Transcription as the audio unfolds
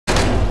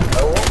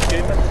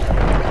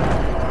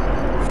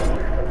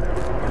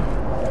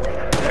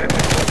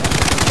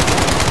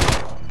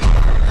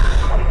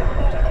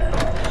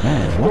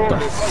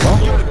If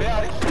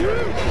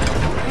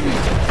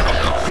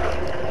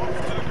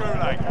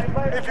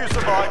you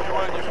survive, you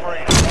earn your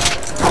freedom.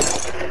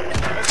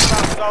 Listen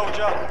up,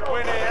 soldier.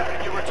 Win here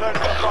and you return to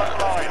the front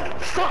line.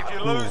 If you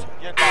lose,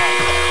 you're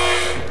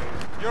done.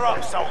 You're up,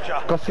 soldier.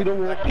 Go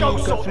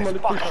sort this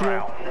fucker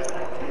out.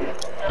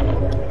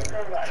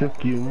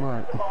 Fuck you,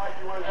 Mark.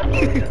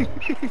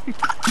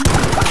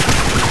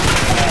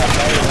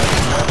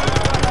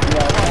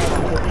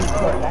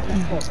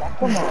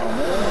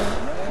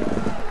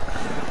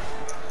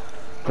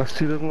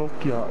 Kasih dah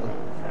ngokia.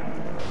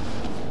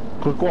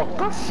 Kau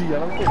kasih ya,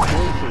 kau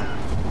kasih.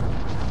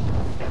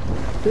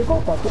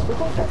 Kau kasih,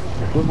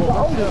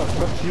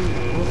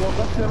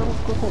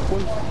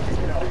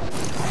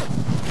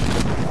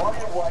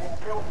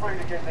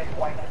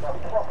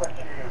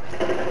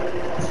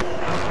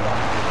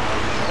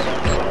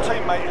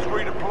 teammate is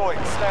redeployed.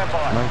 Stand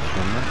by. Nice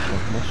one.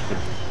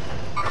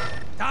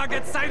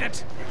 Target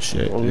sighted.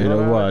 Shit, era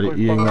wari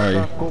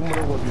ingai.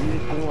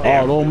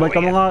 Lo mai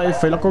ka mga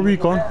fela ko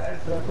recon.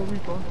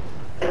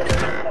 Be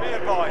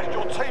advised,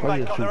 your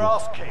teammate got their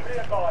ass kicked.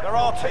 They're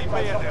RTB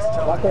at this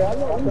time.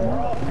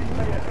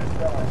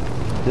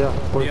 Yeah,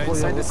 We are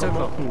inside the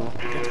circle.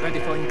 Get ready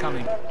for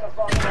incoming. Be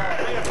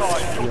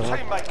advised, your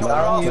teammate got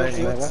their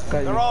ass kicked.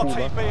 They're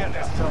RTB at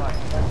this time.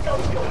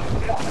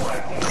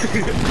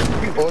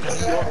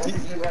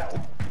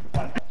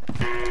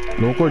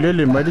 Loko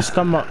lele mai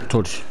diskama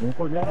torch.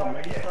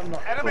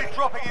 Enemy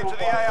dropping into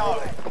the AO.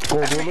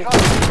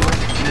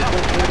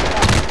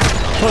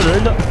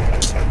 Sorry,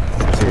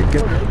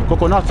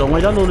 coconut,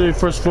 ngai dalo le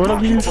first floor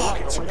lagi.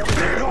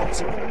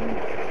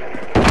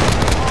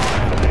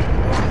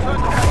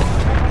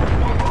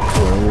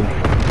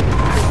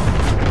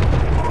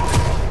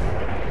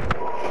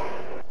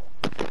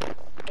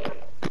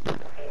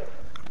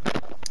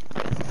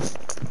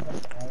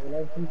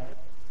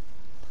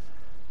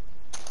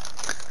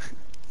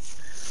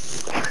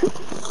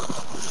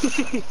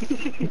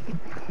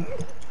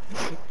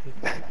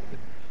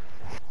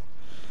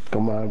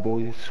 Come on,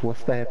 boys.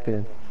 What's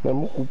happening?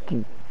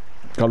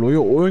 Kalau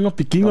yo oi nga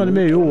piking ale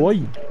me yo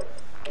oi.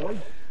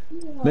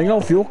 Nenga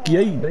o fio ki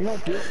ai.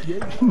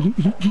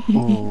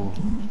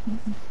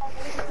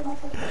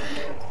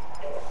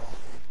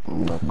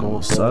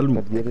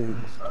 Salmo.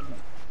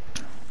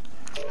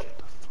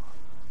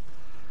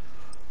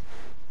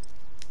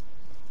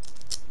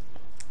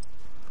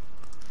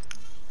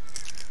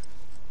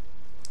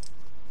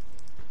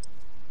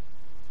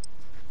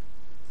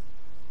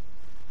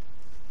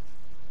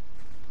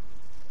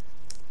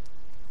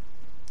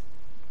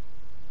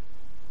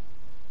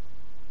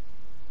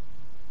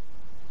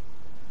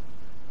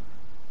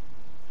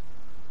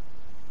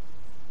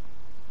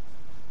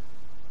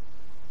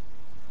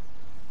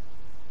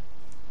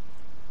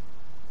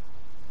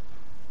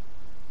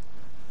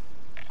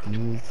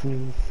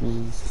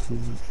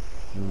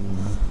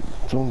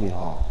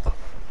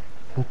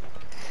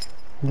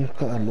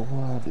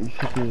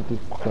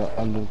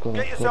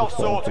 Get yourself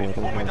sorted.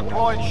 We'll be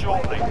deploying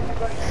shortly.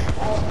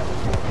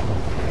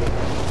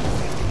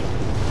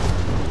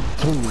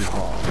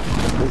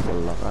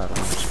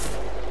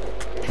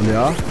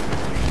 Ya.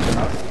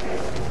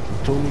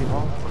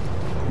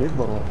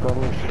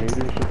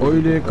 Oi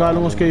le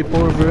kalong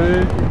skateboard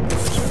ver.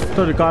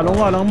 Tori kalong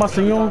alang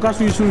masing yung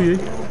kasui-sui.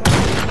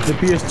 The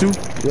PS2.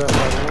 Ya,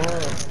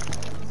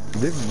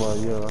 Dek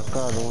bayar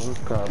kalong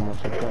ka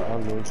masaka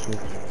alo so.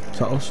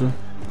 Sa oso.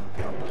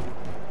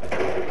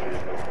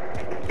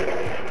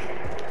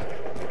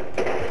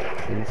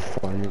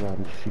 Fire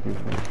sige.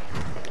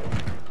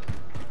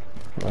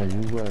 Are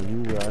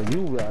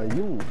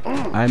you?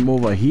 I'm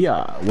over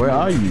here. Where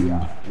are you?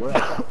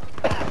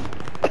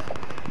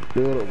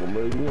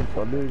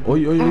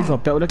 Oi, fa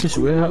pau da que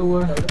sue ha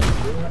ua.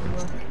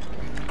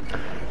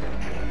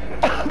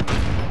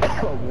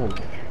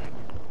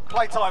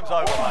 Playtime's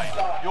over, mate.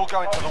 You're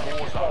going to the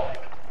war zone.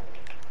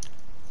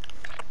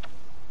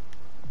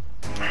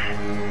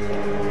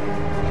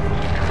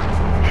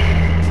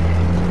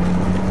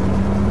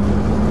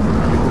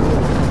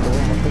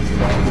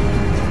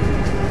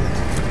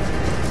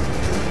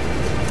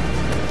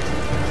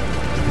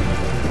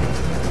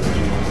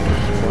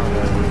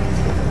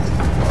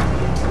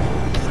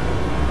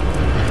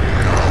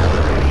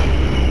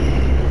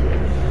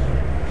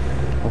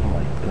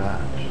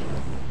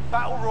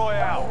 Battle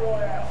Royale.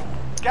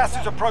 Gas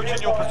is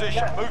approaching your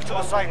position. Move to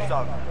the safe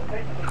zone.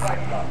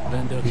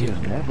 Vendor here.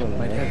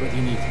 Might have what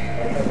you need.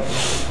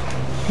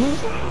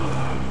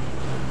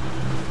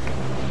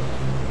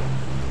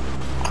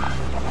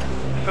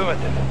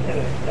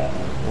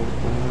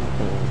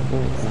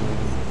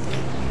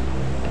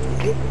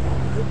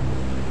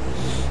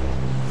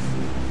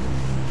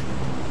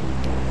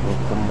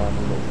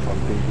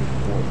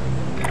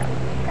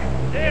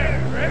 There,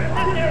 rest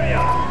this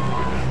area.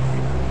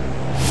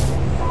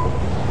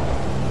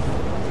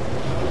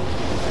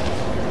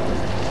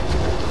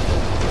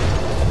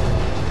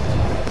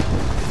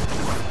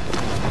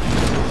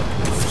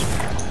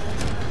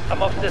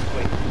 I'm off this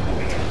way.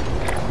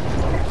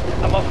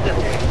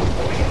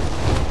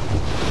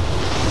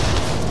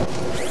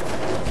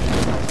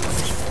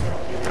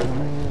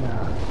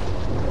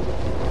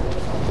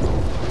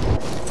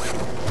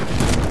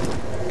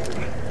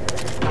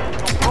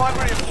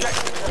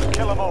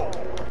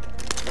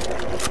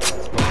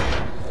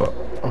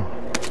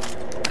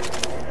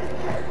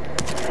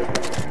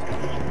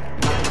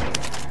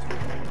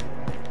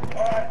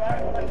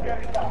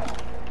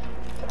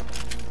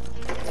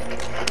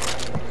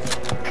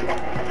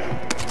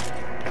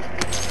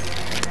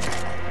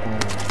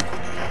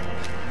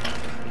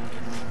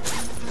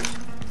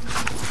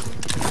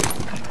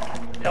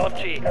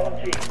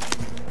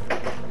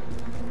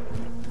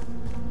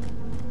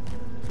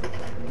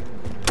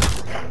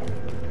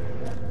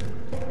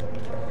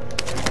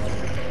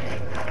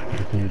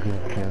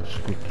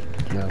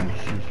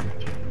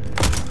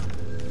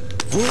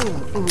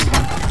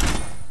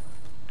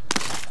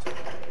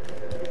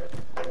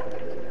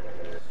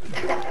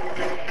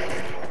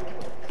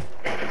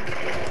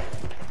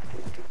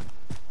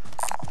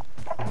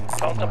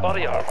 Found the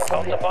body armor.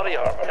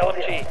 Tell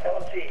him G.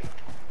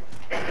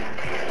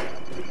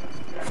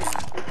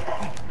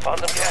 Found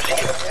them cash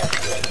here.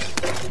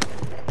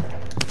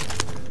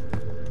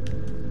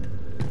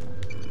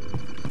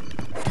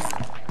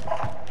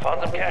 Found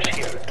them cash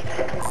here.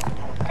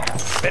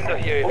 Vendor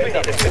here if you need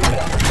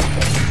equipment.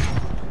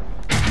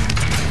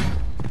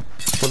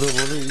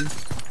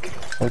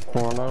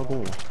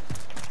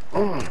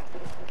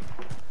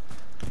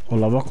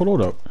 Olha lá,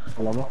 colorado.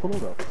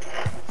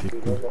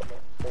 Ficou.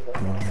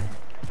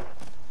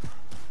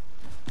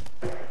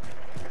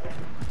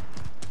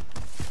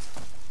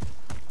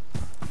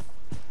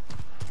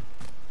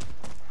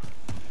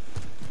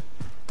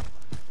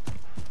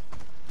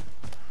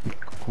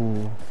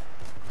 Ficou.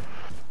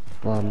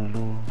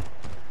 Falou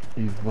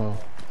e vá.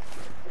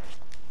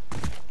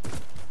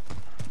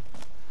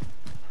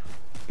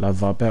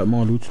 Lavar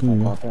perto l'ultimo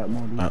no.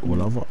 O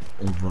lavar.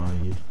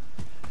 Vai.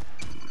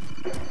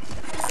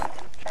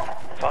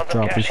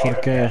 Drop is for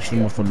cash,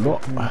 maar voor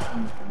lot.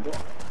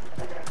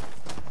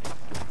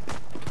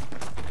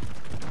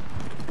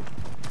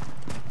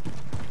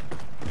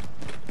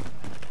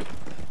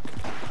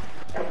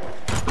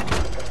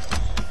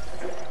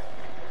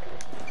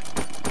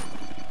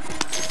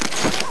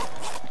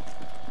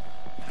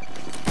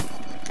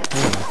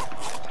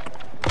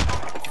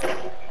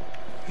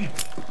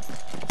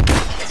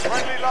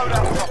 Friendly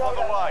loadout stuff on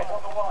the way.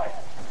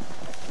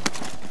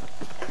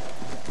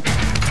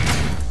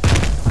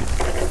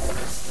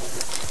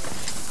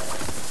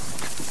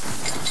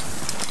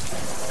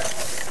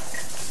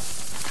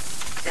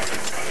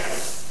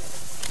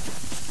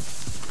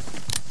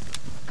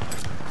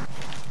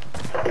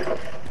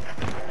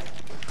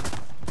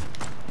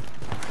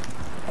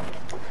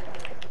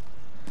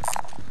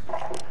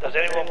 Does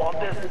anyone want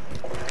this?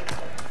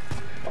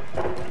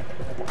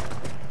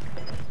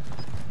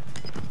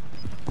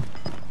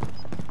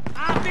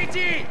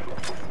 RPG!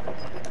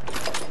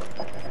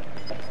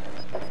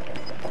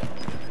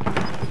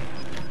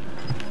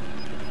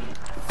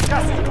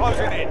 Gas is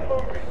closing in.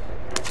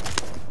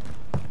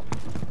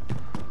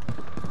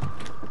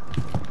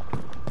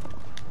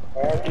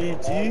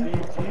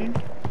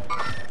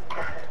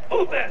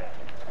 Move it!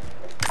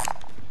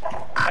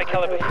 High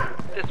caliber here.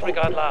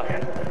 Disregard lab.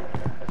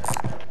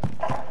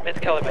 Mid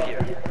caliber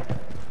here.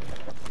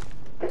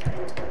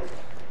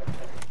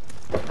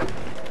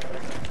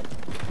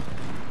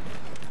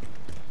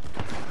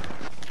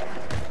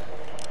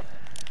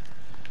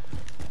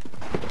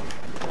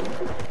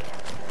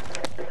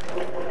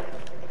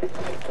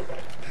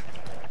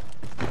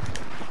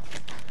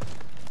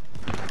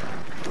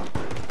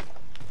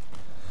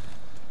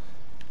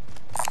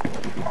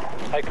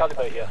 High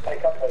caliber here.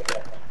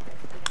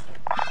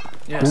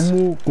 Yes.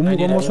 Como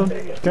vamos a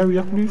carry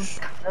up, please?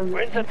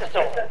 We're inside the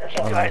zone.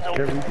 Keep your eyes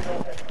open.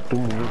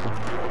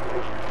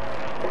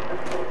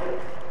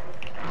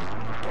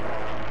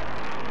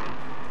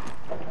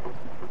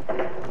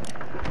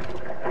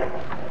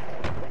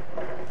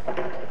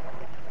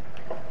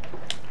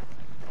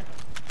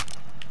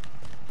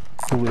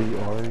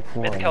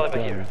 Mid caliber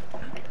here.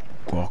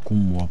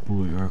 Como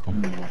apoiar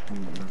como.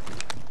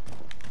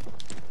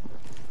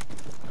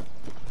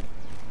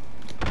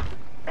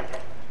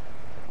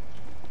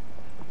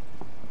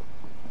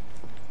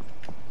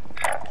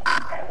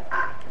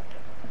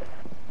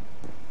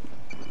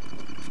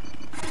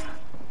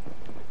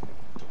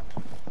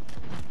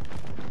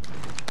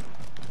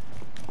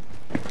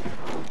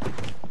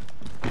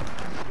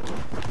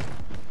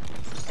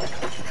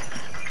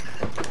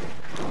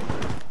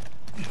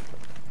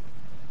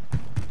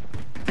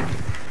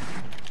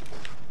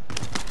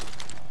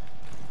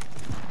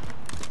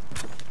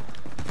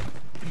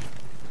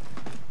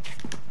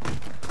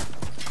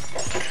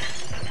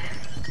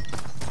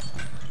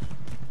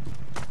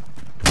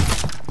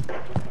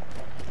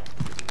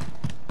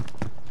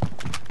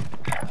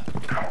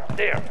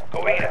 There,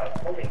 going in.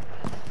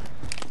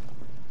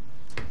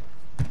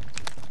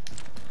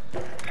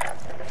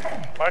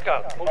 Mark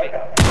out, moving.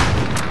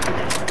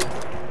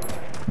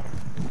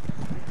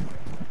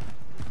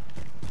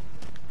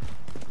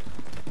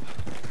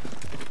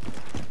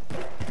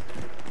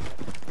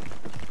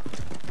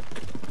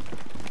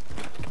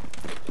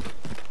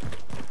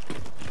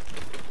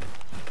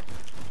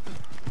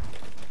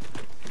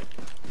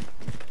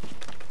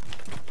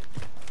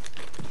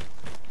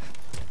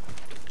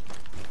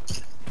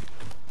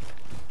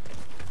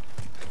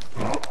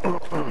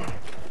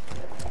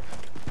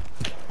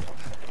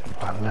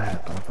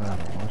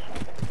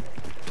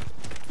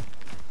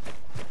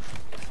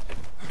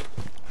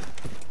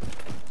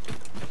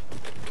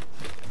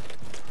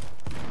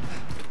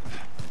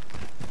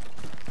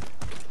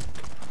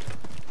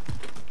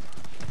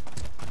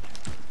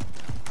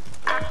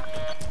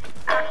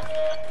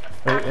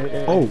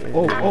 Oh.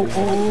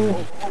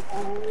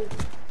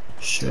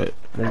 Shit.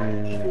 Ada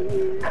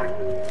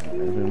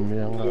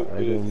mianga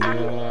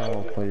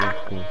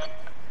ofayaku.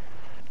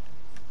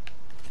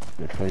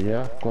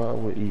 Ofayaku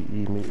awe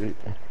I me.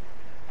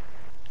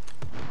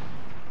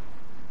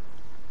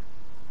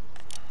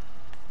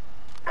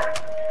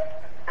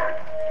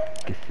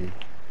 Kesi.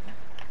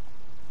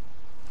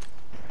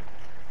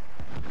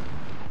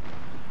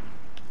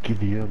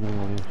 Kidia mo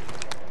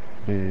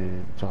be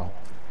zao.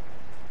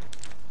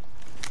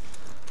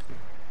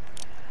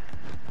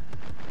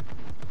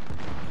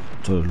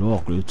 Trời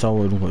lọc lấy trâu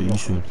ấy, không phải ý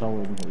xuyên.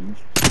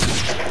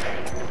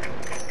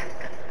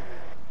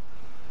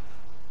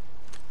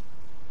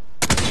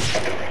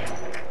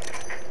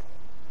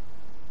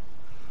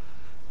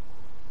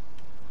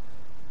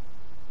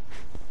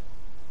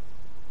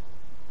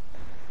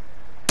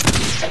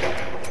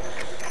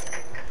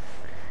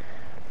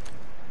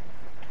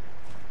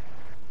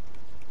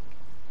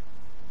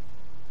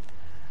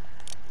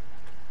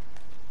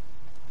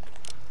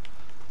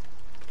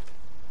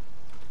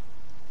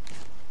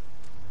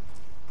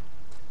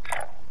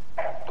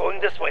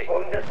 This way.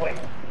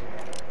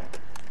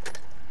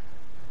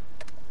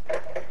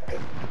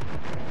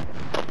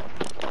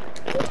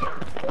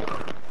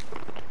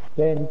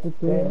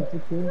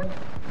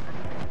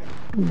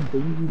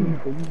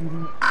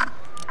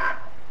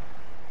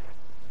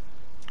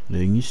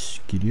 Lengis,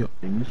 gidiyor.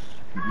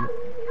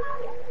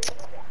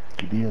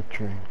 Gidiyor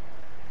train.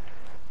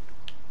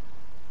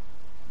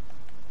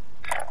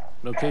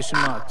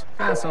 Location marked.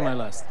 Cancel my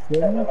last.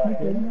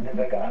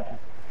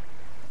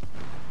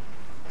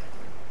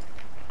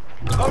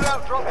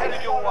 Loadout drop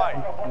headed your way.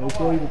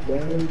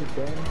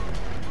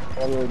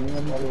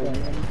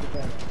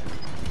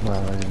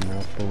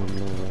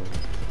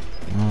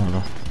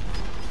 Nada.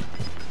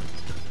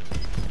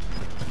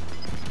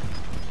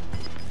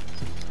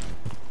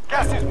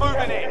 Gas is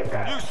moving in.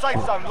 New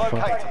safe zone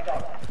located.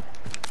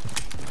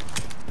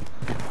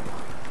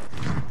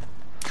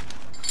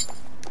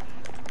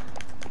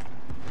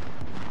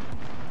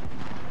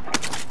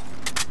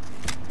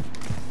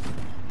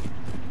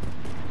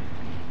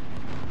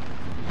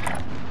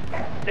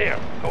 There,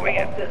 going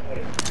in this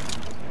way.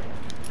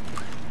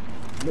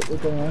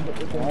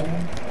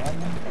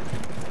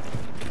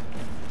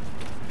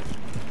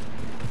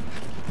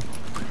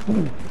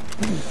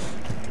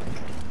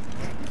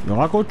 Il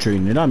raccocce,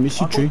 il est là,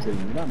 Missy Tree.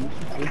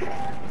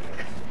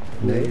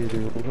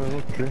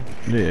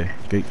 Lì,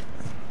 che...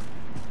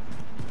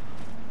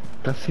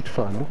 Cazzo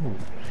fa, no?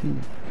 Sì.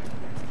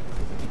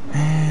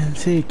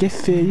 Sì, che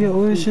feio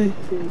oggi.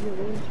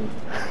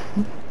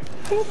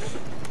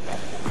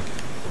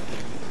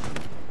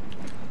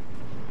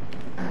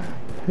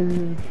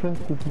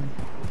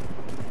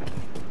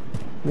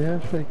 Ja,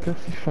 fai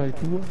cazzo fai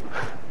tu?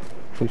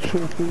 Fai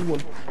solo tu.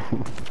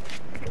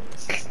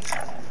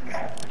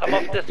 I'm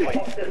off this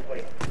way.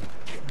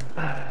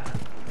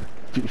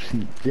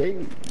 Juicy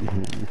J.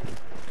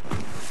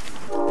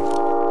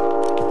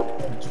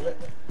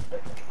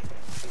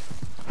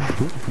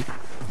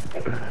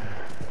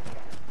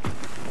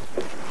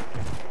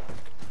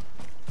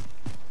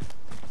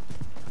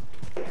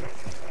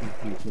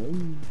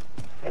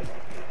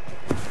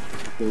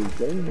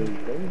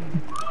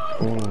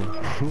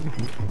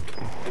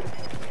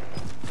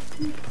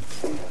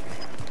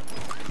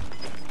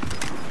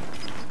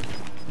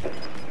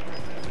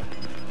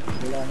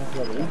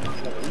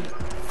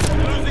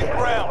 Losing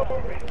ground.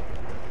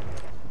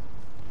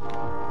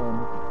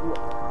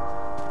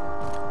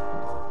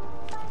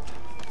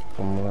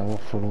 Kamu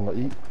suruh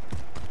ngai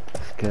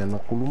scan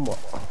aku lumba.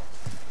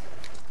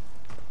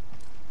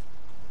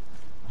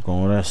 Con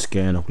ora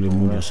scan aku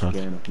lumba sal.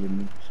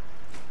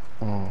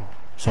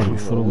 Sorry,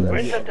 We're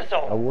in the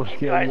zone. Awas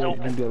Guys kia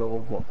open. dia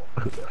lumba.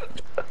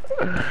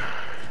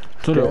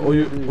 Så det,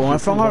 og han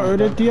fanger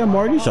det de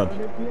Marty sat.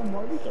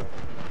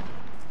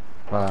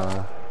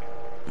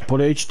 På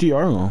det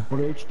HDR nå. På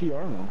det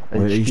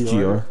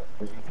HDR.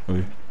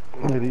 Oi.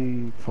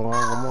 Jadi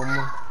fanger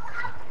mamma.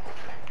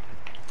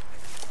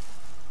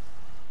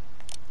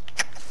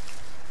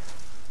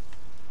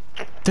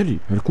 Teli,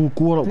 er det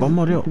kuulla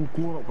kamma rio.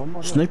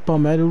 Sniper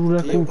med det du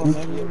der kuku.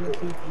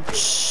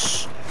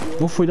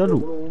 Hvorfor er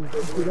du?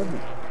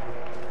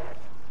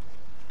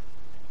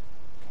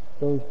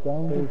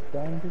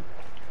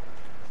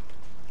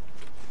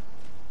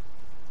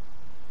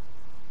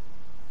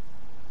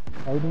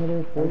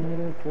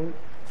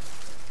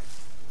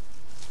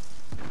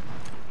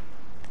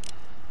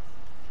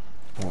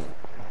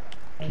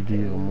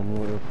 Dia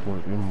mau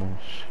airport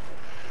emos.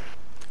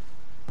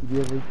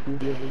 Dia vai.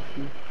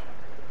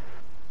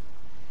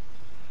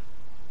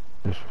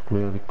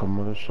 Escolher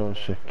câmera só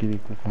se aqui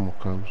como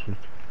causa.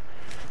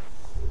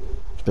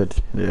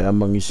 Pet, det er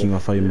mange singer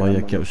fra i mig,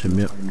 jeg kan se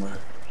mere.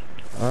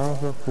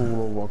 Vai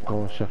pulo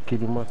wakau se aqui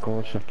uma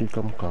kau se aqui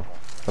como cau.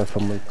 Vai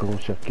famai kau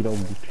se aqui um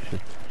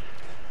buti.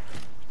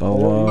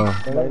 Power.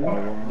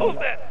 Move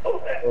that.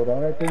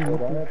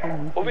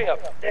 Moving up.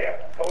 There,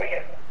 going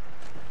in.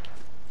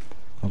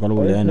 Jeg kan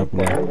lukke det andet på.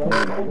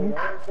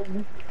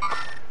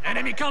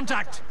 Enemy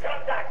contact!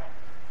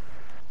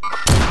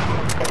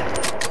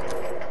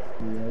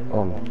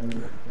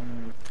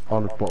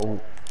 On the bottle.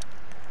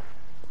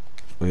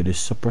 Wait,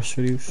 this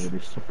suppressor use?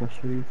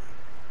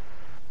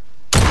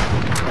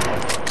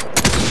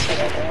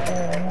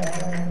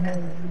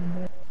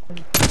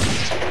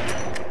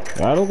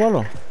 Claro,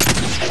 claro.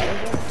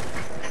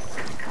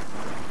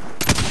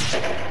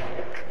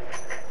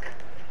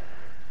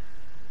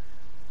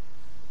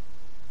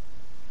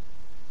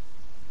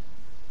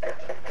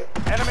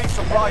 Enemy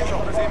supply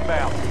choppers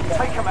inbound.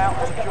 Take them out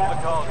and secure the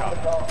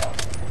cargo.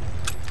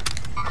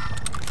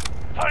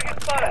 Target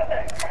spotted.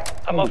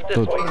 I'm off this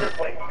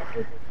way.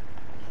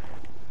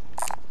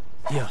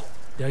 Here,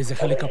 there is a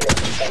helicopter.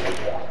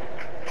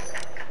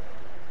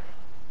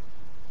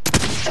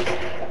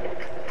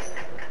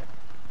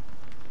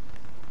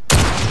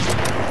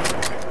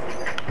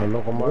 Kalau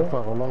kau main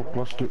pak, kau lang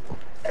plastik.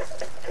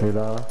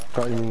 Bila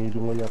kau ini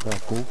hidungannya ke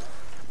aku.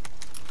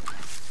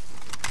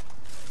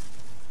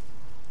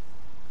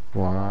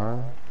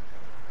 1,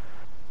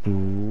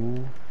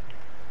 2,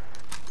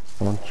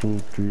 1, 2,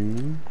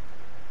 3.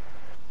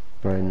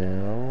 Right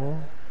now.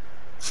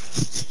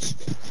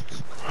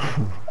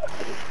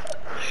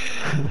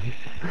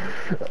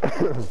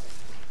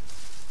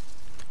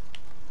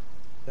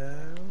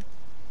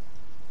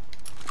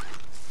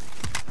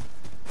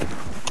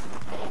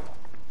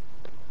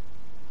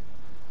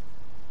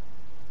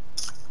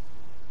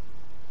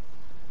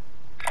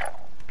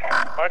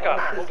 Marker,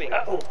 moving.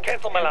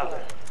 Cancel my last.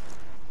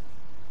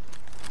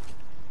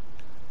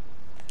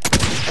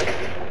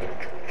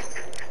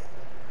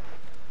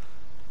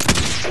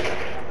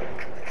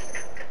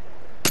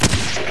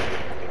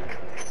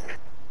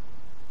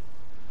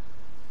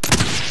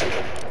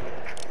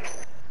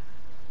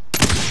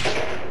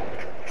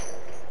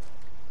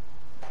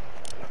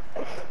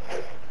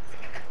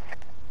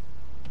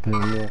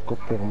 Ini aku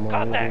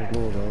permanen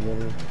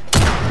dulu.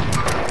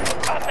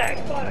 Contact.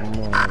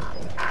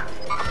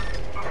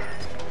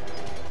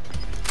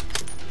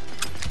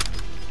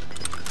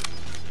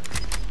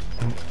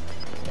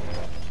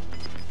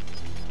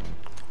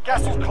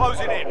 Gas is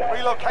closing in.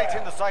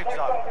 Relocating the safe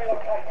zone.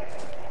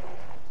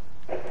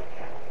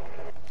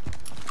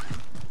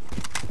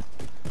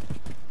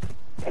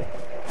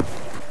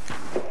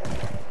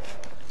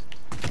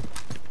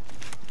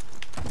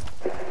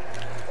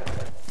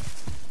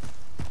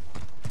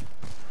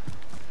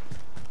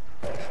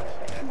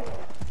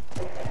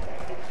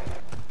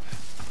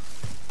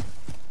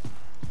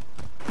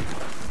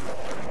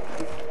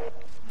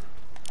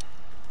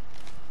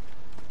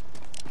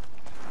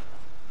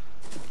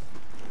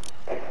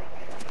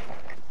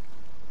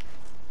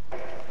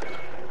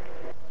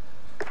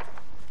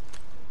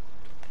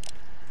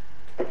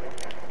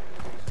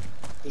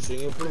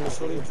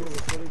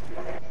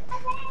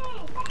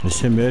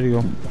 Esse é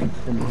meio.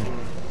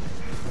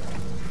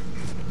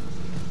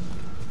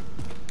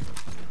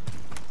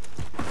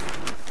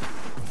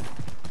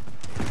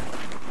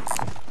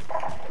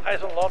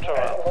 Eyes on launcher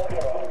round.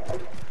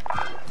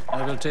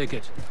 I will take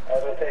it.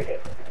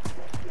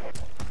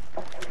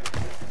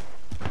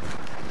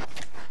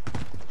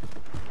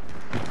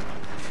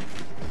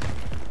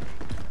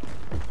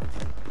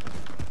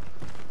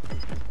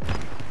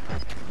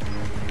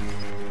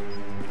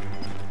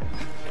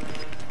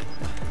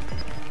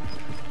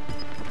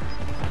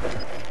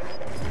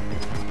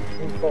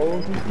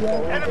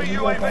 Enemy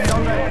UAV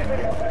overhead.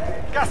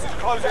 Gas is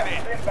closing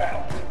in.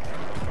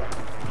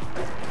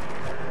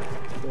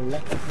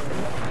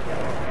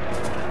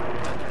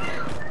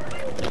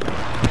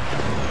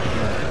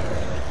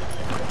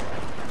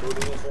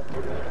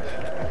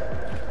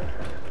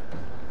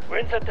 We're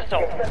inside the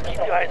zone. Keep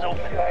your eyes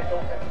open.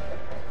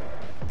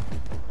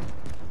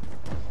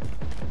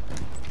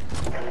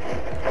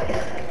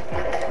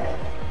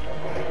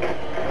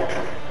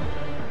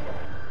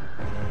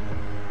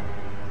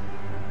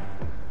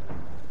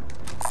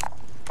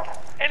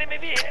 Enemy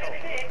vehicle.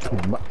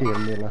 Ma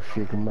ele lá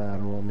chega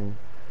maro homem.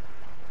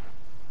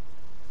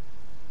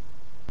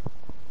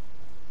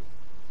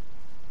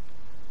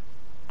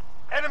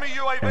 Enemy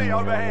UAV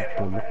overhead.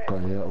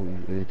 Pelukaya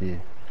UAV.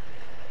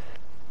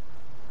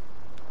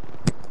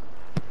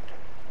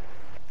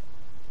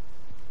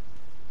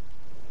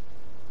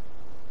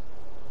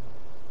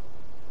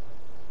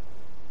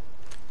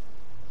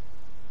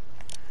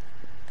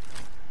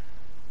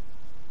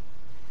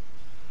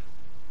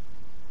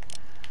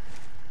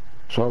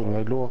 Sao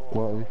ngay luộc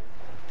quá ơi.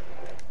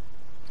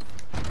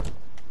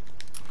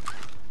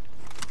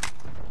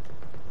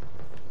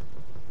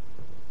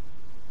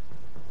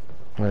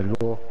 Ngay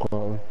luộc quá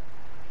ơi.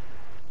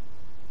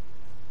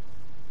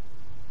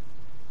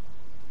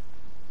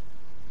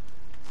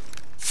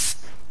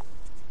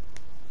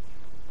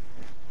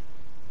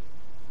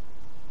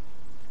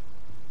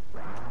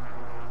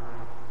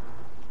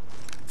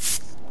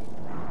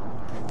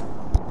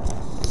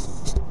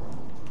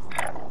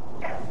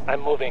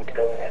 I'm moving.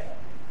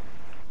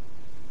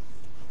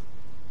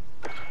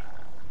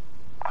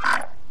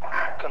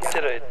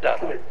 Consider it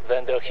done.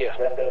 Vendor here.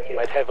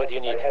 Might have what you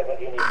need.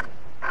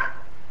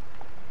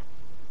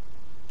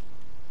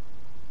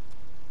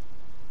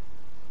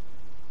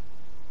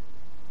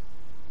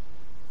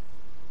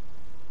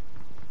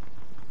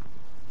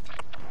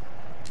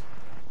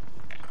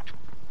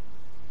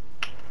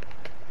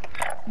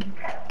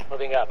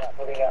 Moving up.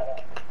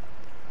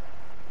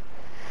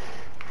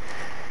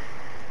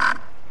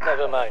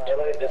 Never mind.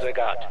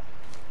 Disregard.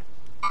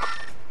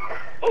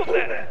 Who's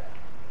there?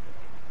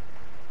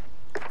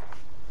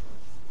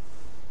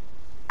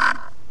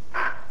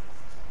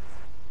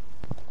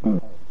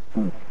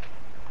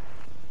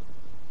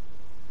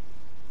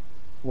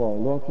 Wow,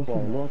 lots of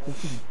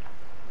things.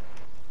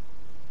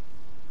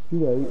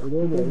 You right.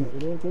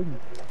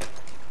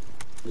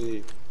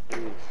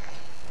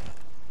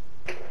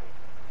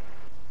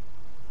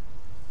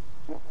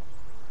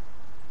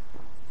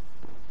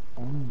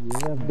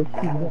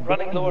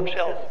 Running low on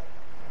shells.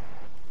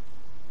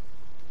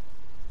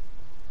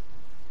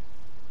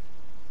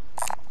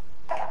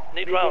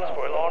 Need rounds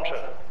for a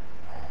launcher.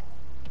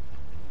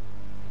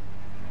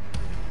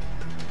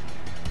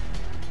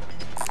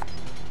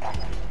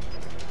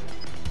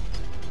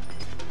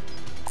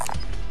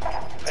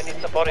 I need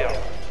some body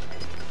armor.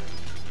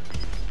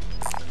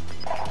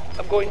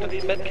 I'm going to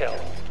need medcal.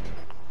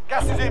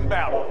 Gas is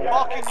inbound.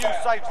 Marking new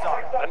safe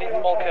zone. I need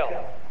small cal.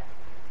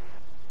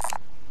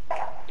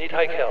 Need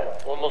high cal.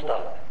 Almost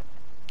done.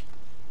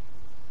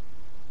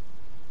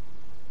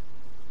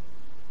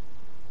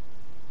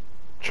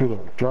 Chula,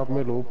 drop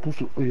me low,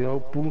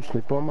 pull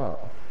slip on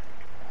out.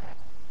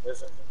 Yes,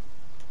 sir.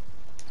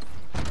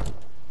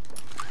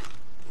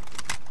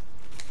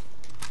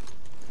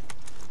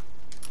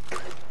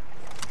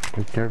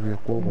 Carry a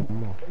call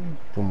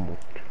from what?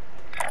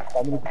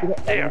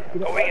 There,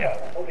 going in.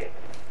 Okay.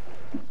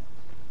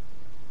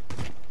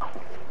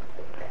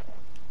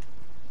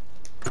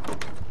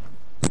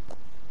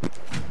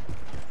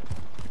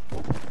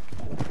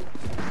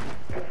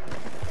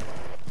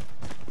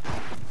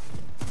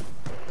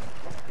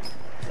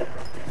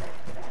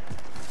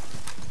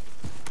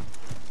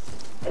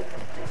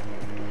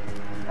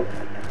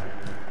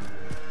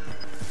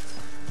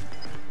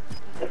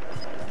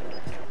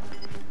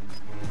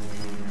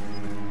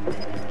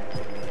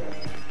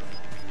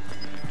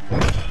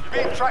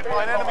 Tracked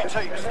by an enemy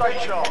team. Stay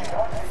sharp.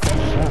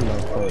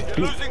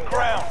 You're losing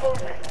ground.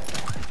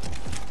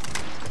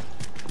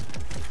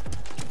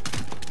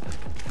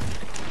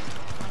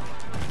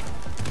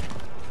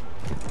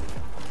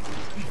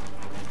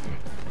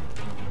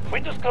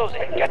 Windows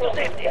closing. Get to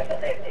safety.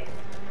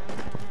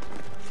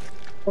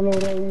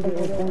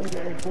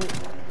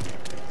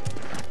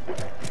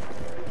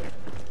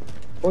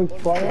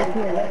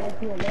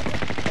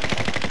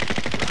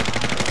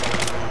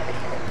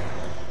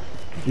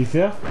 You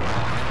fair?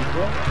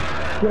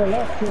 To the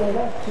left.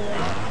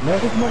 No,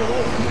 it's my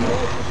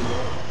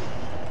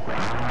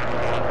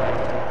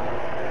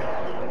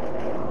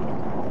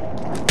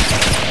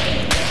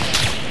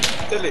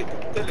Tilly,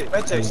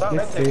 mete,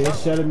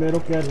 Esse era o meu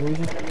que era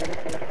hoje.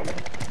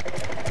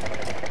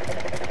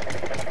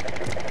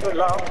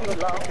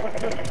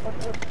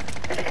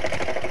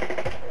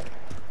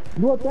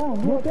 No down.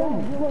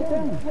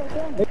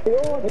 Hey, pick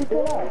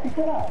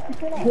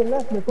it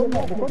left, recorda.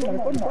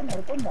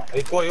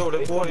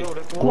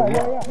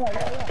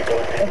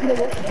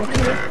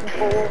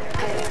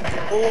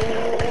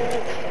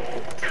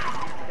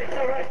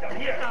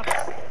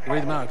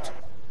 Grid marked.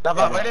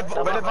 Vai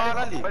levar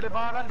ali.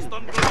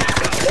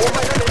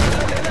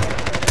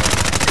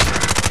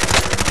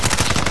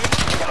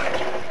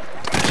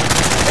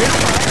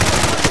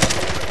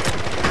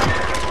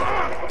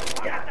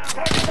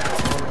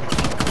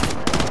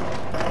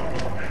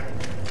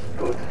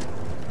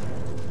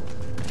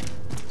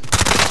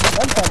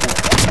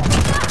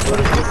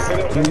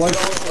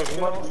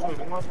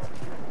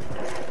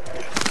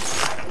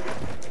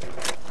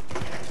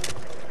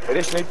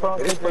 Eres sniper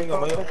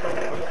amanhã.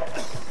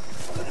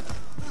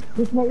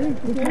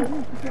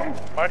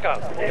 Mark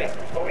out. Moving.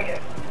 Going in.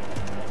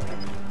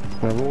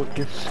 I'm more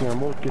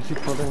kissy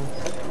for them.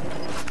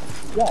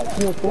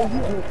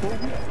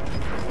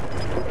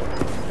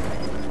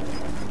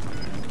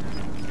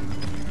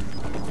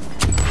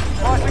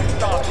 Fighting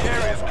start. The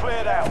area is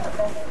cleared out.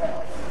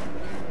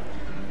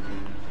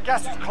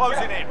 Gas is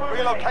closing in.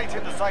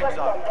 Relocating the safe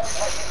zone.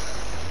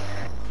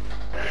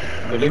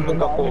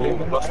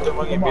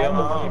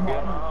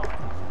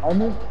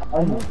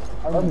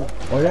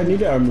 Olha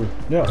ali, armor.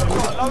 Yeah.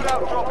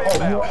 Loadout drop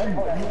inbound.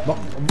 Bak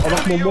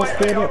bomba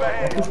spere.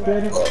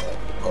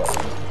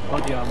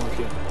 Body armor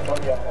here.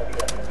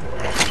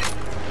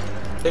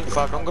 Tem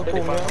facão que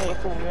pulou aí.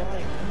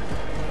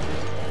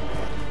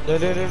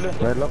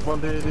 Vai lá pra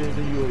onde ele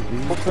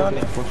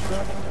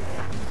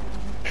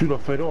Shoot a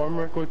fatal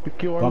armor, go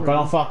pick your armor. Bak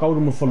aan vaak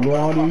houden me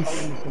verloren.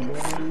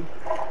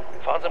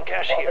 Found some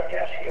cash here.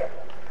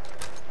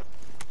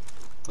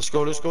 Let's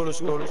go.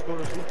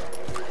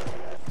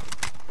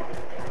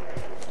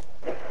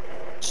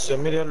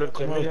 Semir le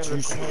comment tu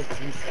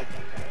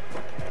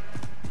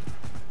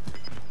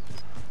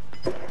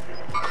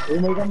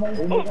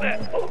Move that.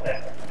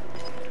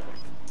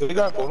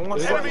 Regarde, pour moi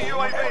Enemy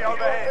UAV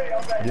overhead.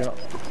 Yeah.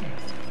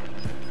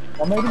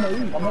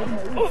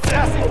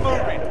 Gas is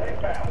moving.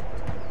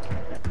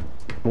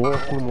 Oh,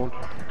 cool.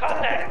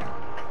 Contact.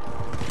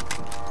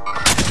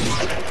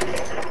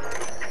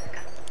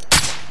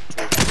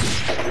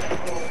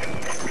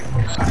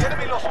 The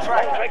enemy lost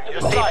track. You're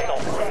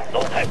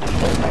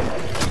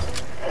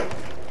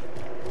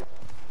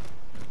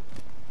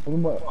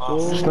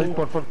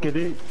Sniper por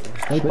kiri.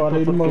 Ay, paano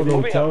yung mga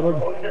load siya ron?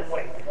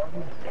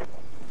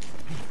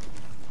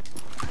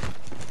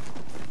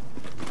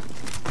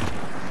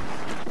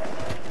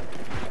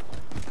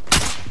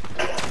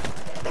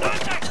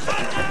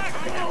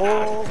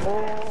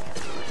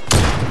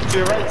 To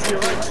your right, to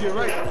your right, to your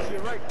right, to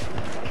your right.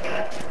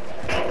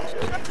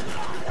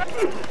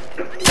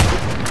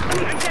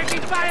 I'm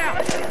taking fire!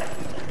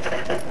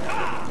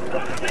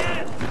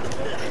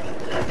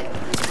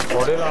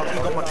 Oh, they're not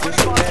picking up my fish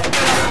again.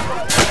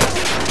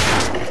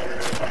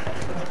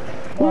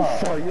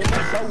 Ufa, eu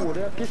não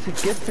saúde aqui se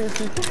quer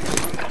esse.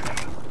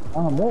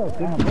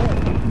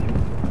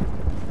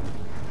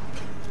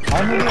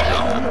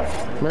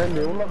 Man,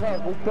 eu não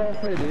vou para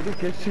fazer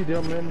que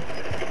seria man.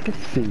 Que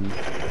sim.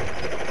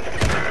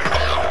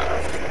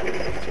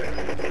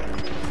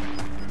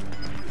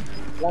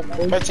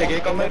 मैं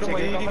cheguei com a minha irmã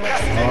aí,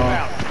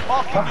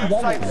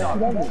 Marking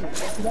new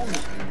safe zone.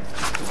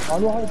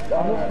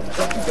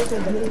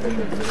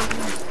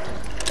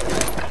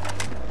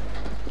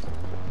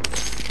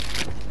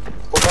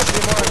 Vou fazer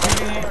uma aqui.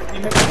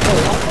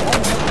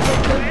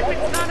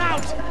 None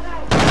out!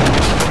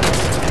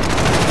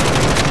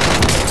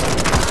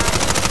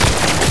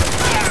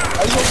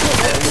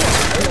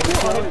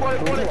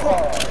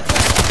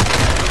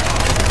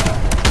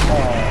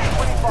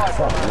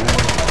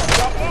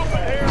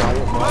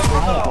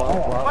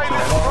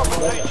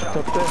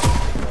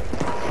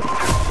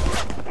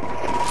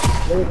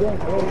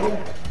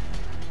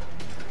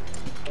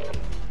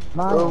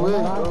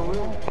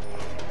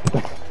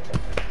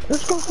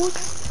 Let's go, boys.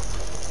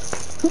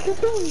 Look at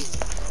those.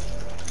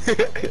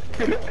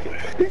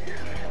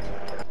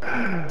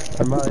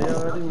 Am I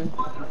already, man?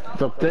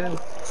 Top 10.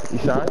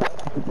 Inside.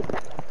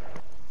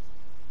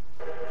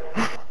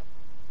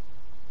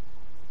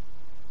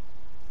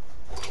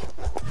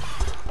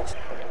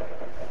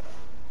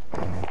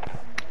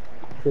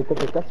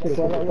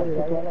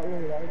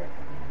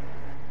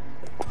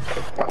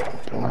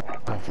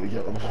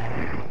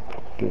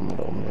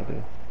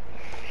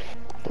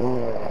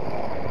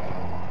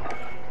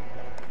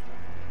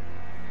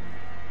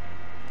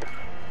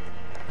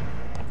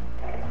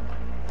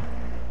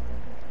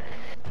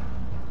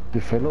 The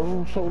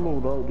fellow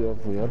soloed out there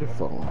for the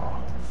phone.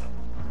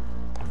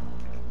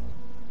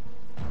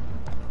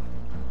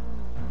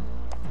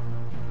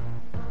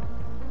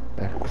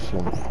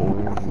 Action 4,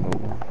 no.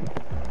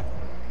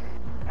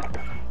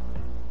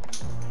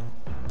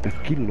 The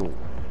kilo.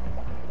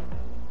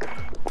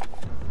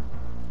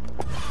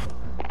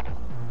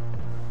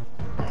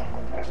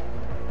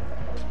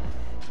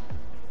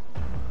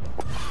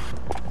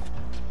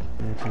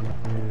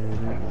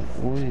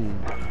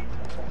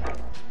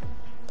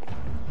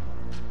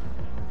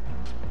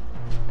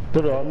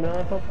 Pero me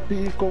ha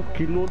partido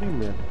kilo di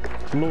man.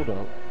 Load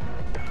up.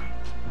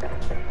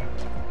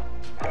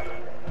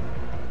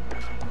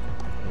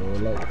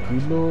 Like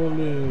kilo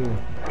le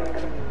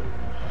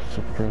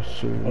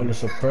Suppressor. on the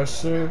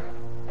suppressor,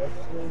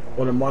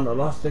 on the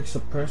monoelastic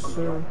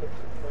suppressor,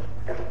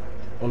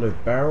 on the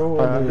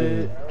barrel, on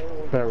the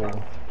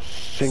barrel.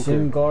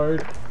 Shin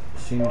guard,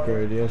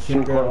 yeah,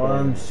 Shin guard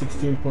arm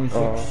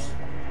 16.6.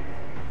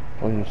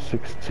 On your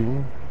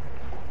 16?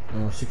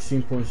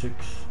 16.6.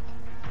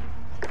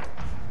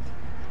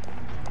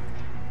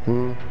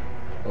 On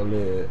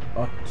the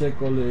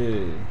optic, on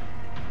the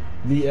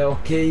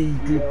VLK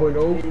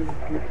 3.0.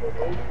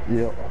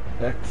 Yeah.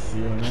 X,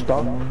 yeah.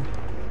 Stock?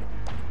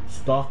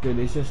 Stock, yeah,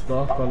 they say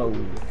stock on a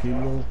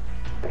kilo.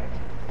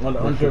 On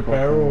the under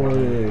barrel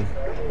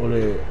or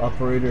the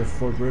operator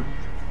foregrip.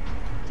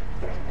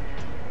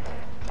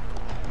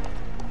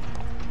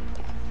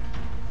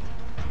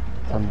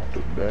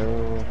 Under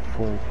barrel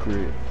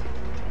foregrip.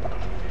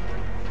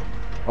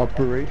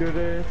 Operator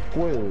there?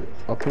 Well,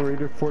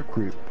 operator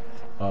foregrip.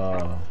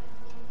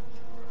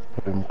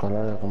 Pero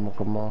kalaya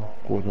kama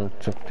kuha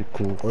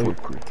tactical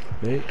foregrip.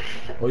 Hey,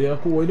 oh yeah,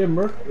 cool. Wait,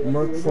 Merc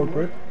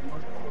foregrip.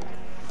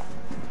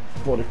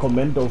 For the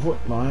commando foot,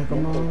 man,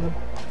 come on.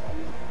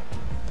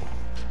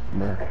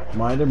 Merc.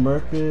 Mind the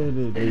Merc,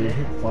 they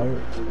hit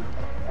fire.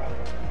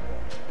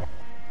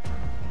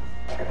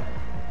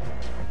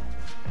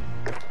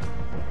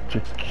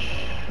 Check.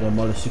 Yeah, I'm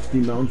on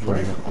 60 rounds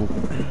right now.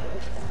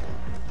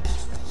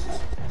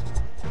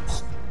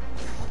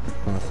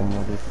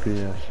 Como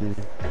de assim.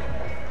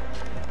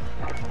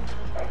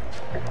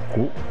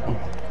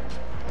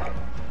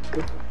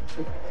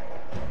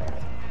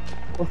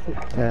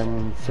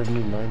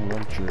 M79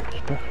 launcher.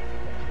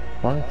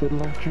 Why is it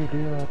launcher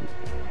there?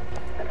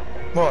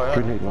 Boy,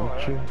 Grenade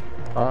launcher.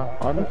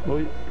 On it,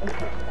 boy.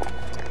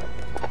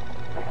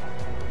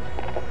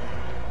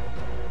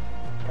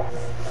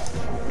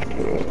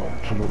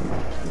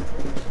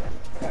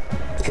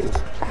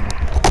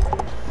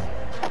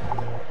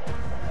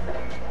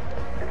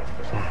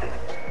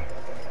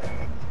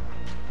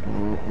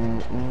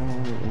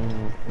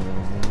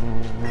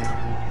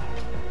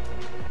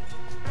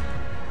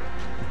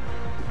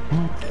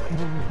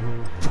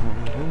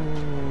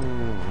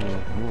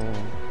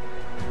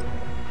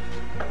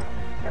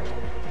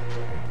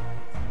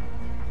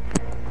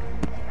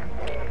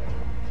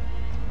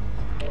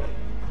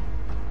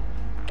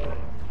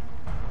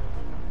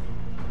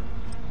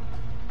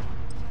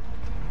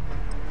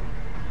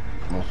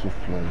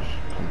 Fleisch,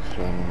 kannst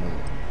du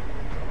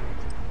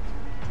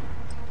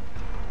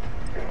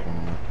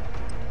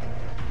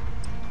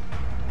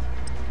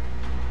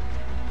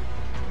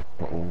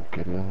oh,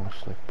 queremos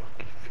sniper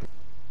aqui, filho.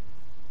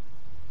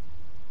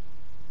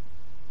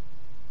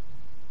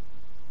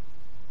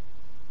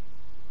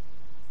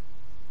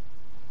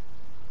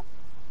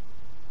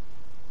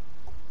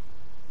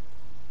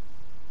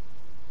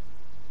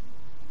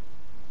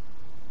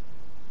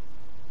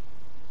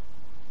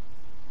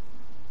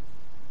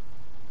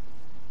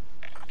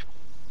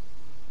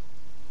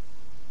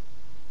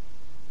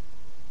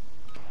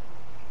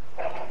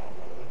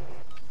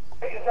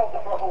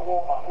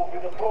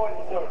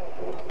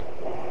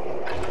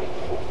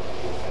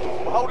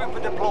 We're holding for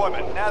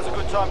deployment. Now's a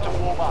good time to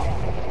warm up.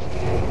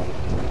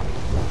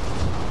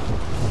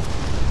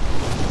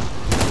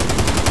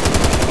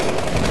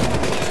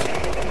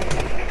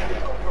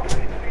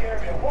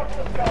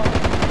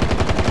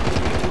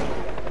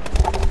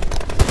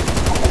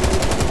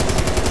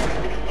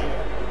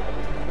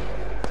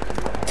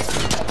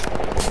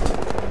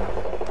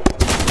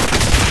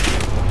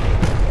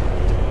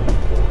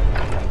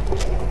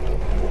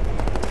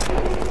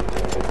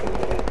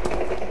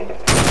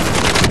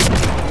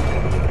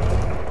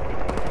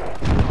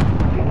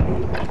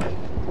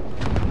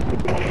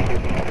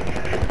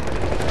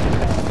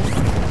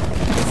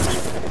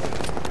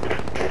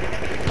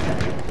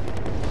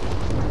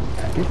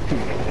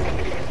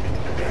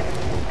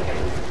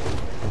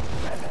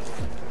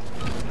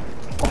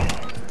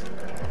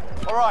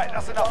 Alright,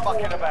 that's enough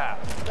fucking about.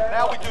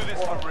 Now we do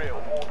this for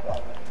real.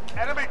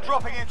 Enemy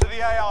dropping into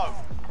the AO.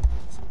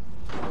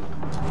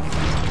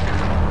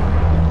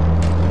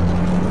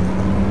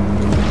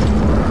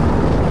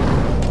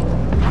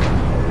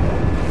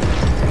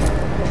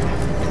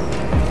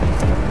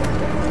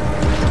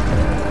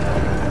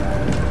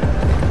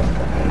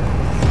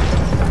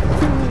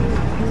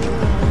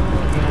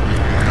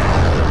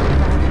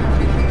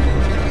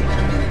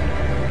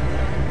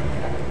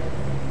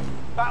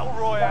 Battle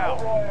Royale.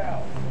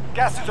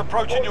 Gas is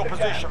approaching your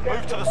position.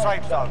 Move to the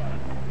safe zone.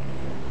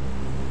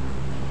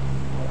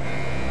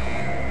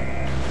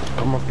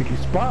 Come on, picky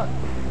spot.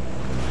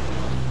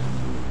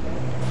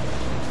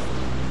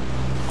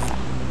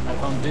 I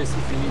found this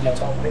if you need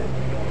it. I'm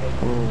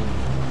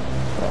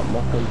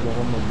not gonna get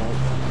on the mic.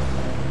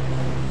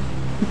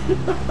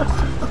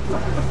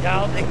 Yeah,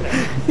 I'll take that.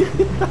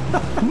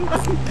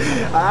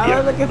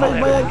 Ah, que faz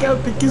banho aqui é o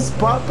pick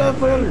spot, é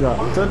pra ele já.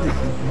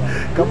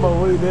 Calma,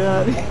 oi,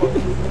 né?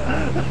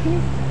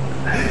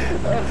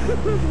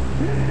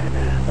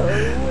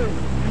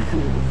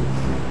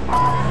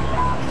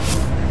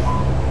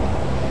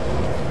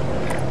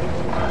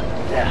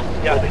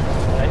 Yeah,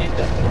 I need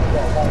that.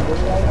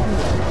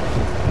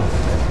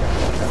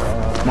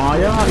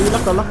 Maya,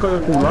 ilak kayo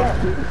kulak.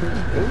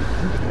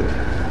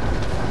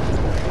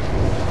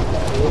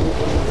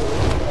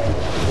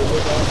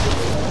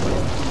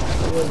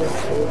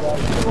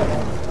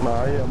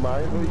 Maya,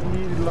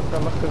 ilak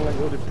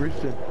ngayon the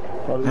prison.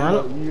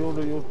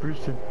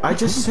 I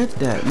just said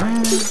that,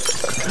 man.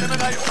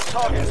 Eliminate all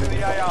targets in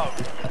the AO.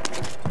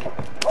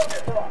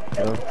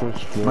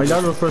 My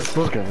dad was first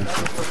floor.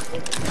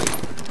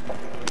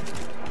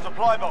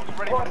 Supply box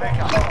ready for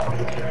pickup.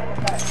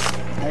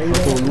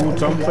 So you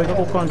jump like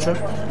a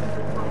contract.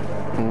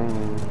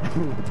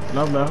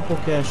 Love ako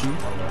cash.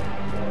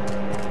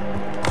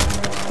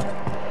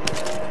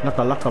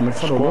 Laka may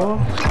follow.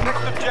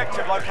 Next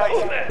objective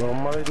location.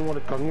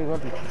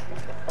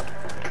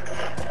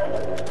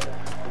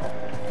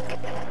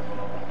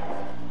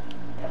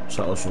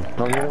 Sa oso.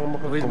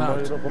 With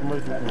mount.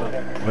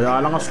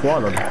 Kaya lang ang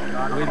squad. With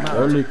mount.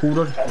 Early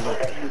cooler.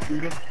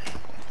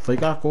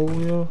 Fake ako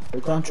yo.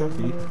 Contract.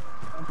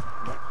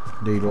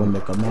 They don't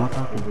make a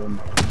mata.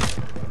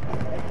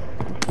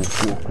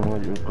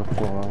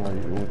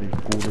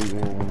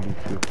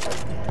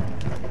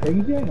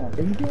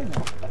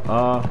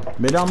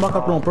 Medang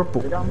maka plong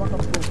purple.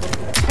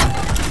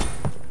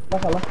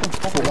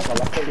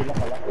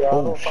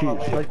 Oh shit,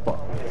 sniper.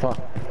 Fuck.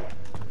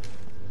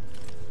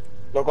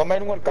 Lo kamay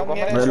nung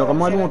kangi. Lo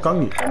kamay nung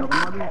kangi.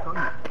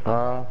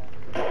 Ah.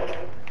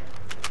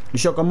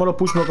 Isya ka mo la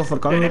push mo ka for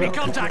kangi. Enemy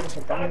contact!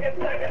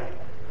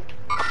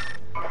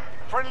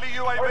 Friendly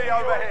UAV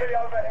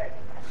overhead.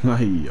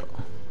 Nahiya.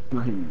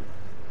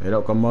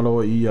 Era ka mo la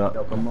iya.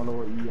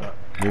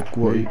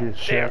 Lekua i.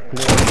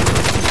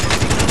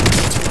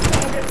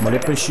 Male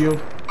pressio.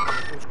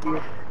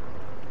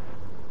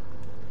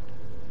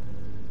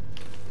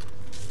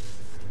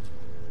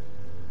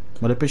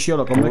 Male pressio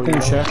la come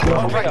con check.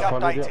 Contract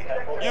updated.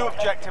 New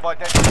objective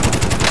identified.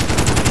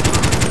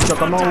 Isya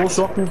ka mo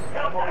uso ako.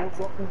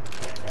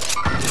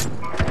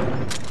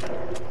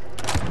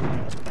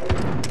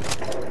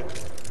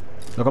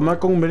 La kamay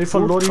kong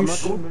Merifal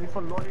Loris.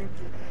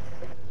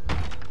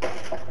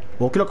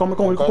 Okay la kamay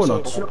kong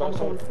Coconuts.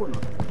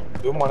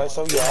 Yung mana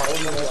sa ya.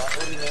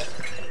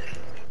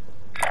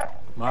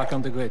 Mark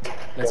on the grid.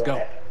 Let's go.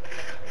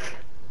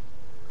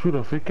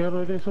 Tira,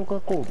 fiqueram eles são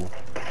cacogo.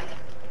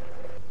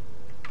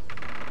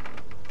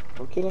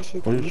 aquilo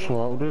assim. Olha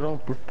só, o dedo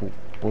purple.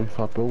 Olha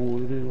só, pelo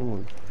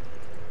dedo.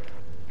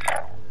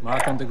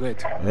 Mark on the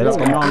grid. Era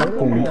como não,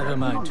 como. Never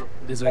mind.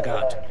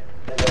 Disregard.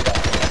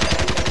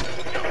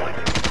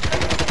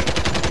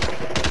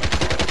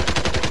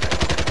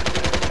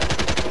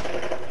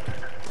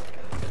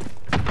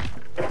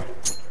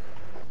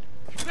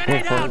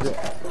 Grenade out!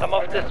 I'm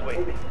off this way.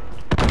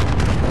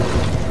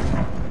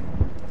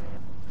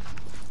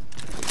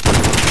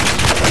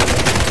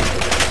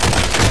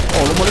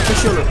 Oh, non vuole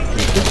piacere.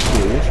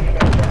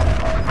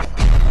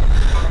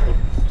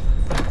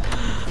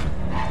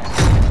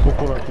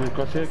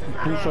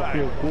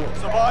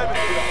 Survivors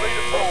will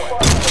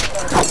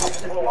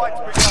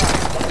Fight's begun.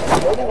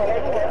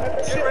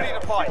 Get ready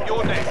to fight.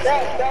 You're next.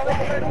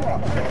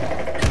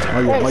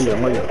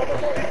 Maia.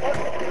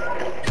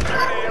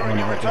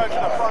 You return to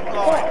the front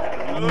line.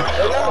 Lose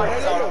the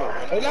fight zone.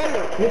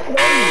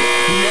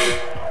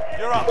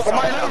 You're up,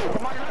 soldier.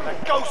 Now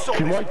go sort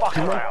this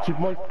fucker out.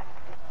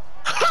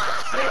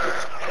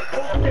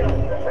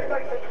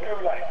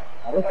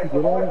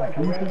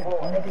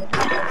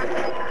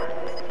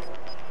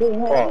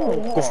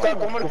 Kufka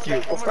command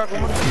kill.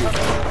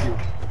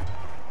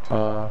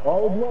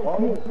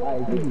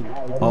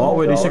 Oh,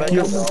 wait, it's a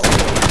kill. Stand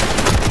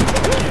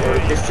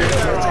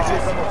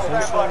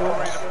by for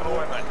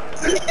redeployment.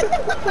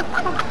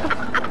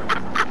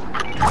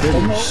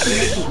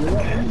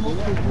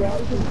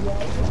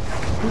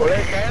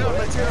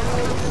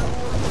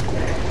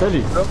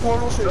 Teddy.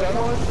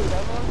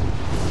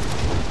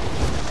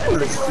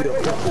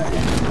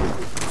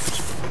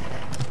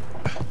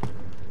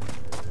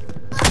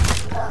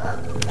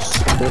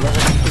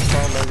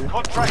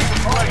 Contract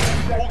complete.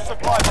 All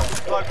supply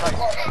boxes located.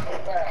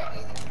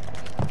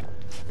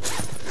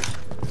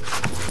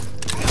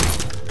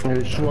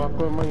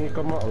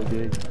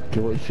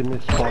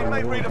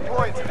 Teammate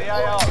redeploying to the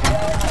AR.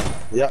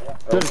 Yeah.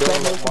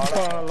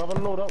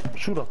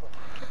 Shooter.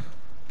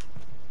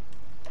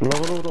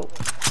 Load up.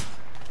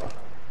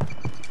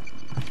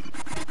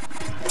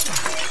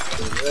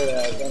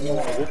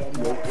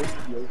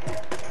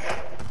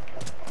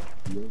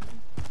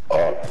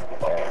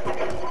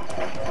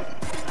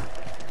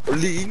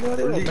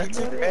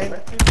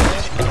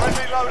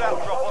 Friendly loadout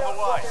drop on the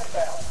way.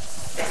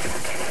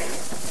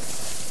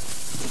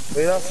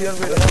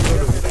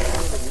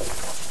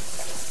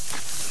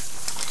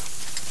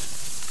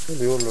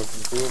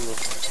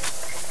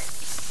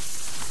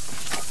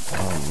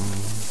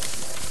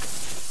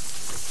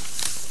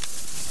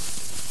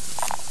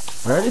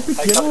 Era de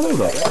pequeno, não.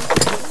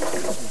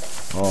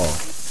 Ó,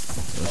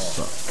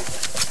 essa.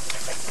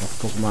 Um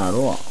pouco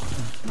maró.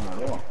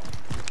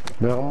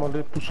 Não,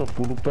 mandei puxa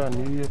pulo pra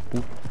mim,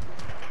 pulo.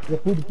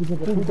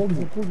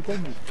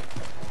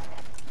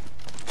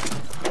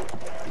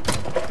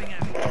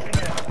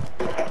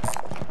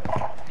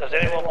 Does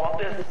anyone want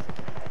this?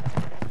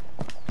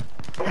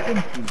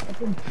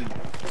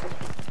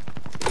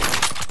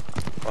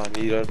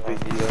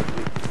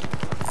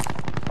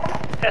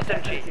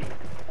 SMG.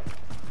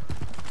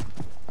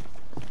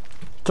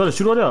 Olha,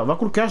 tirou ali, ó. Vai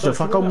com o cash, vai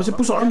ficar mas você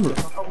puxa arma.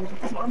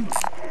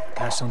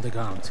 Cash on the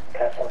ground.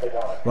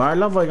 Vai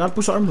lá, vai,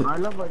 puxa arma.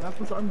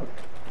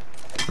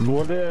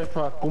 Lua de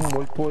fa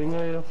como põe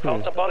aí,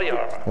 Found some body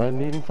armor. aí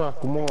nem fa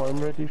como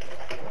arma de.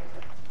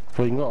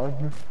 Foi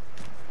arma.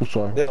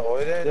 Puxa.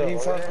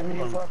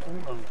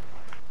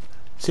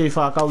 Se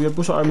fa cá, eu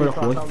puxa arma lá.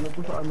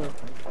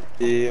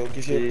 Eu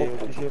quis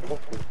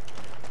pouco.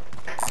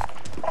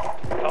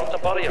 Found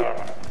some body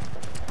armor.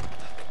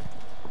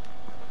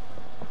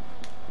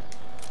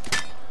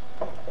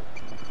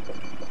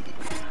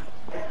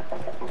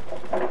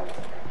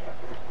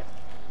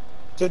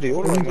 Does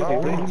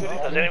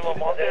anyone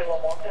want this?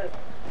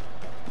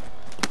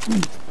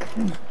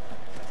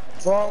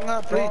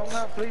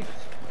 Please.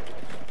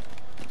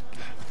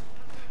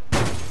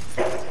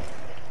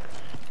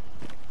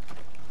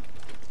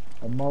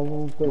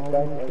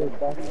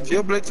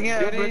 You're blitzing it.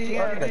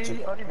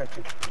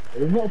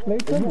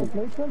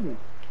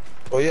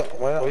 Oh yeah,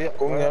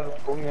 going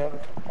there.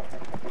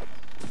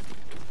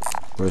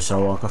 Rồi sau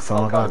đó các pha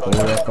các câu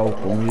là câu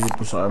cũng như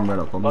puxa arma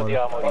là como. Body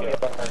armor here.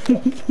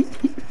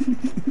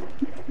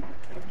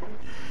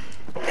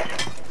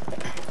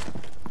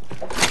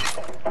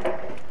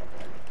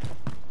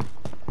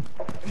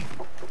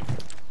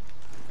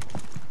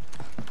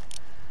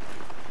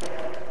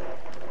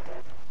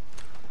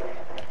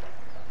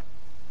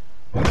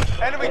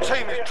 Enemy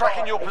team is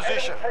tracking your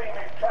position.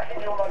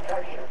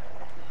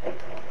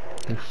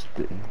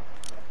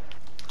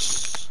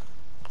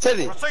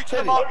 Teddy. Proceed to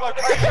the marked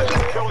location and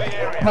secure the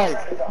area.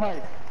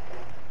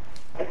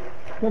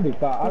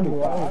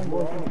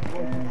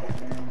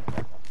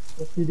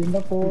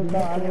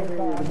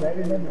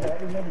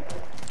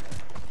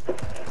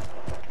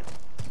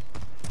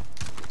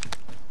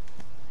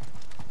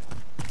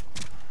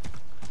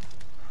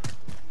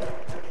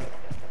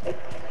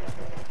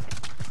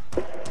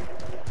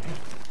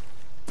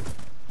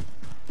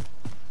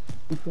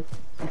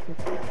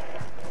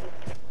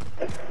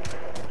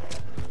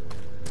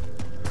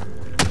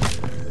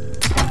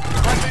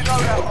 Friendly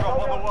loadout drop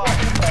on the way.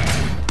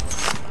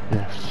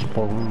 Yes.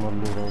 Spawn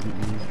malu di.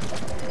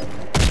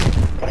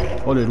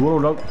 Oleh dua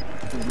orang.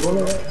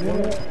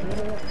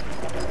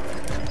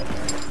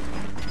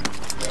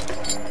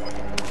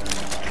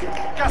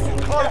 Gas is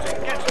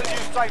closing. Get to the new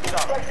safe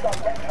zone.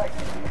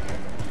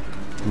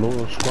 Lo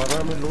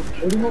squadra me lo.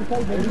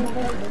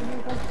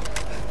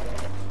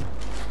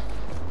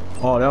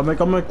 Oh, ya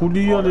mereka main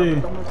kudi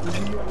ada.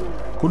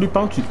 Kudi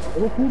pangsit.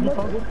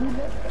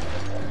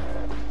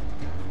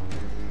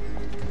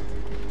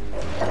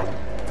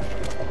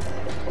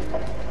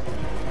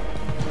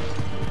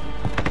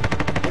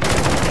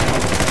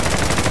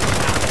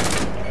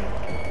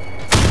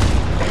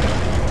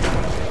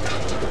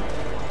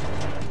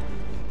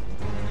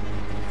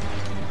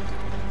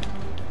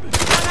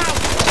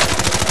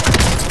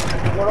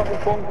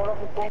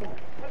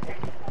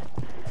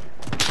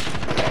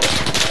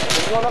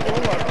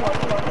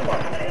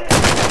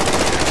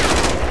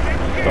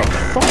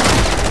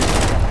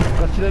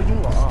 Kasih lagi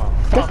juga.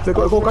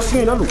 Kau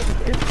kasih ni lalu.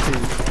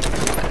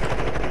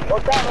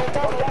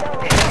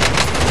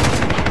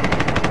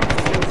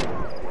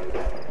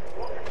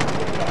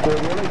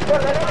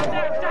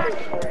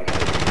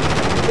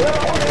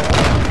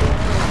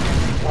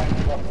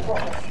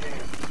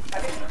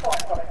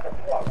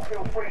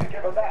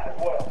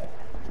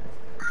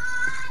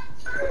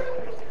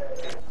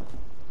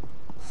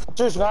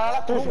 Terus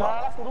galak turun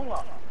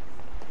nggak?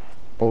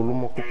 Oh lu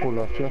mau pukul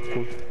lah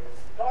siapa?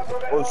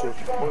 Oh sih.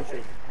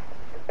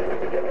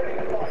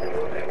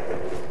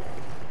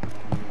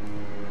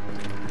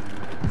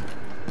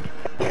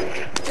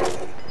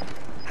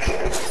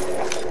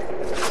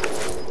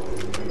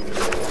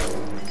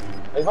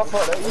 Vad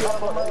för det?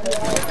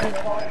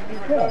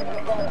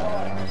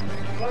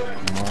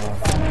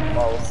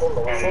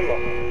 Solo.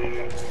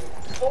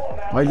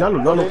 Mày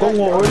lalu kau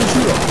ngồi đi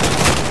chưa?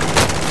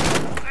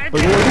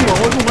 Mày ngồi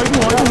đi.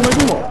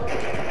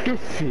 Que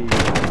feio.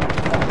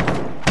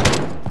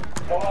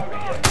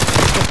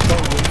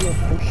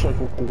 Puxa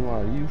com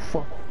aí,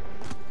 ufa.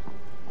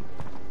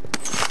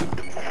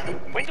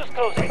 Windows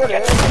closing.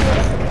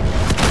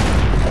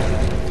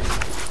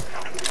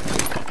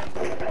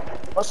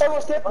 Passar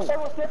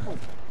o tempo.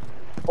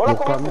 Olha a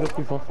câmera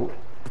que fafo.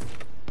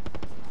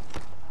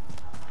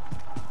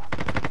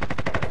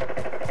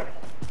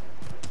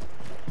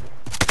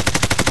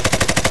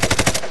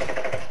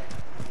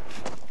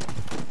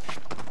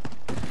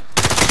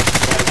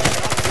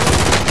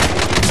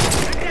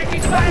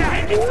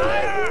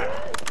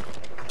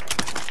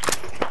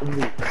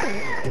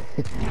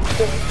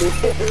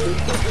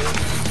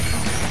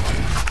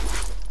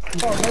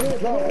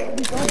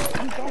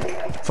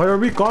 Fire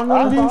recon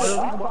Williams.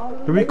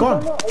 Recon.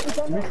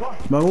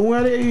 Bangun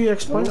ada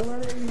expire.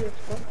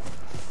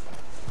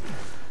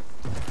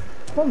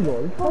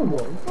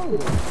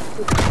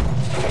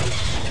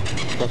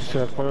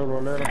 Passar para o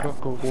rolê para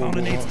com Found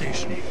an aid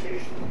station.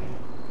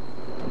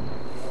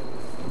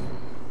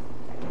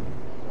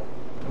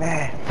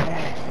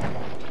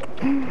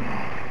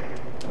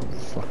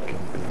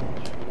 fucking bitch.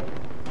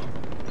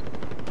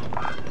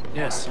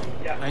 Yes,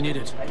 I need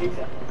it.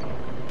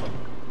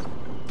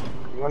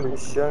 Iwan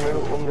siang ni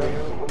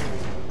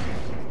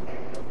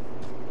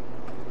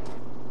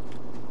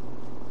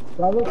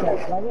Lalu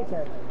cash.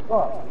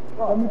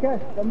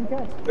 Kami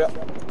cash. Ya.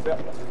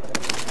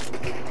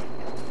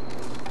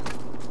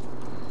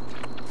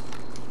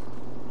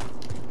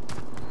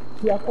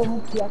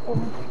 Siapa?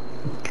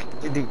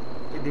 Jadi.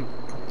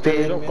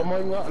 Pero como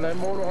hay una la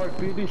moro al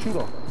PD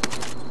shura.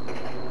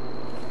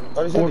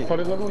 Tadi Por sini.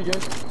 fare lalu ya.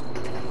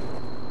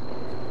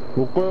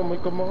 Buko mai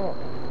kama.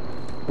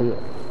 Ya.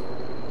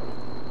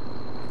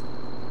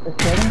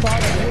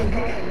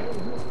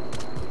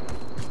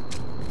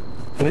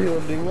 Ayo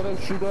dengar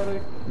shura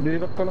re.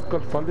 Dia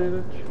kalakal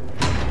fale.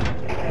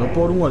 Apa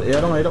rumah?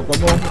 Orang ada kau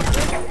mau?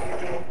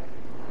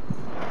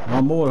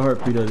 Mampu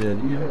heartbeat ada.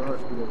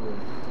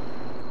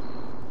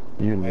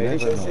 You never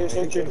know.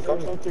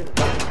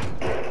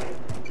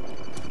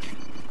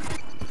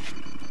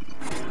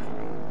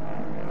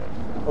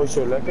 Oh,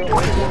 so lekker.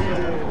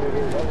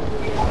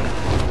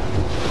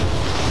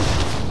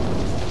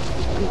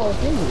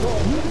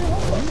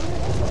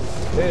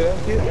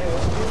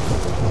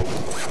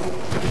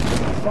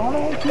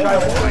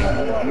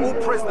 All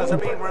prisoners are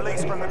being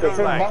released from the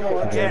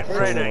gulag. Get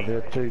ready.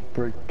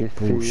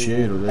 Oh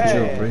shit, that's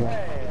jailbreak.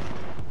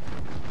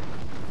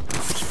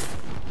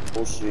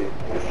 Oh shit.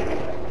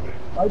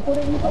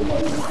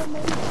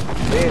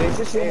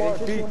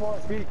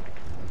 Speak.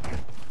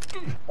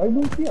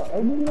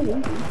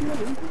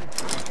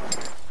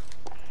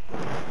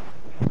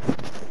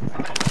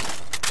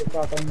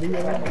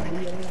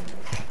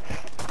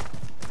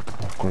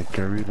 Coi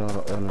carry that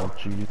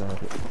LMG that.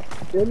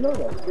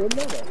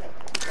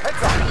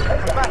 Heads up.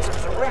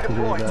 Combatants are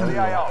redeployed to the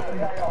AO.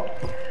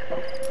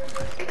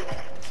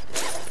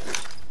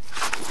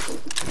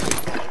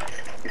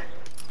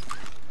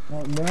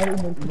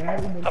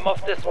 I'm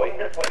off this way.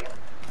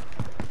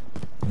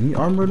 Ni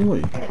armor ni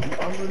weh.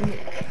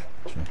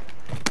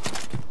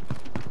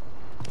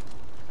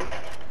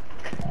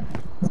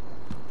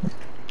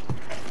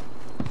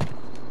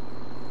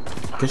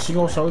 Kau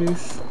singau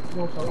Saurius.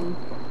 Gas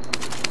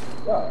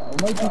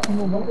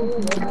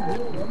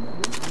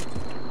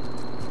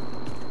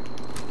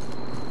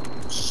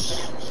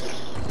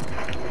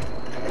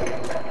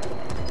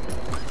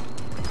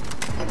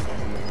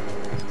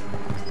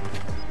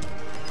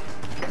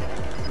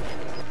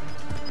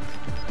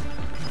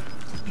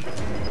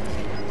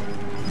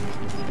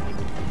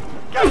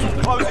is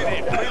closing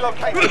in.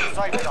 Relocate to the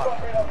safe zone.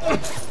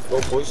 Go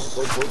boys,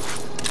 go boys.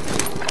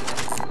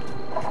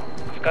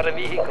 We've got a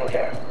vehicle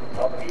here.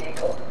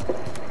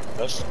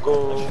 Let's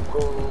go,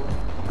 go.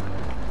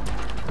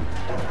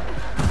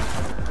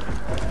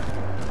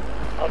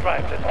 I'll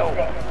drive, let's go.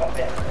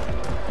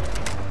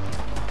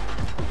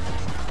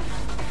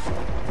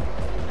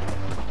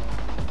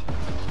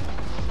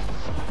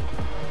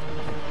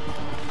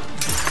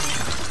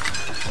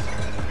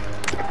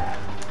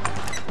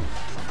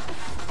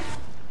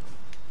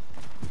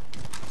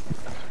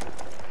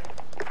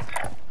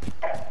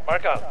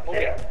 Mark out, move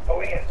in.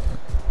 Moving in.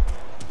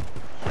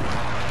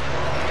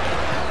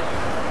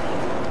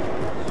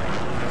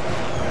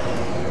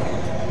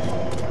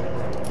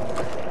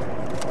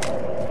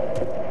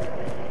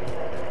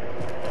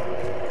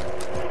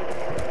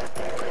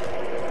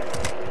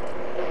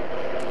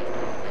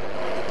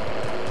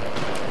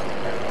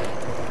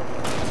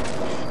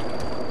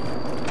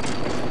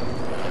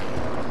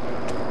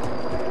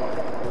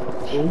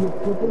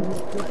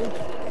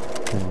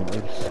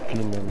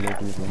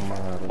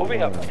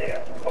 Moving up.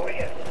 Moving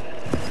in.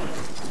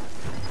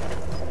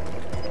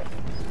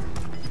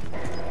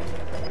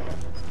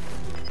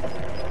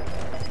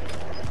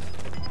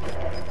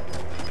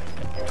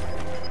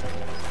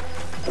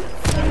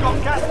 You've got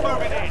gas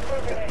moving in.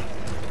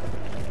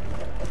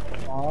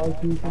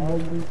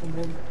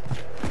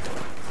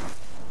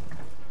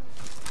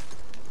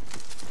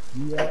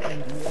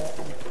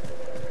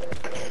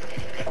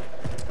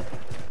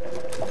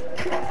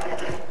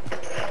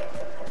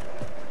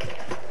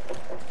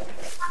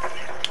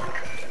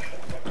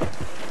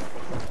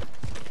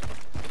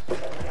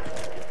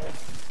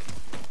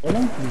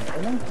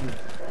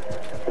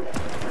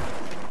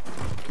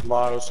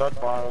 मारो sir,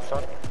 मारो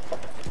sir.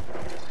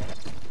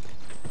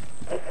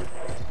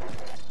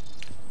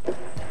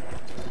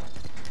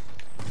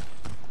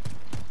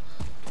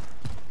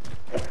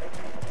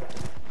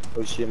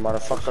 Oh shit,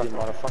 motherfucker,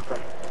 motherfucker.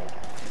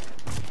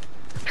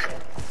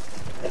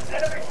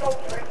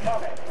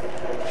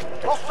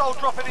 Hostile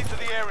dropping into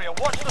the area.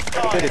 Watch the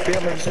sky.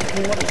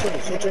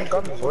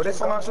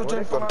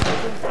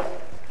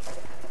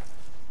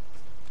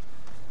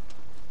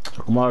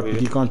 Kumar,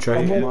 he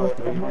contract.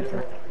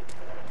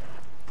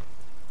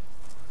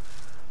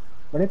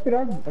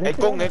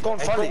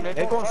 Falli.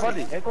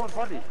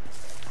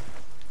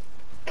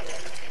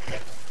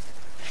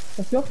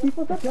 That's your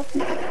people.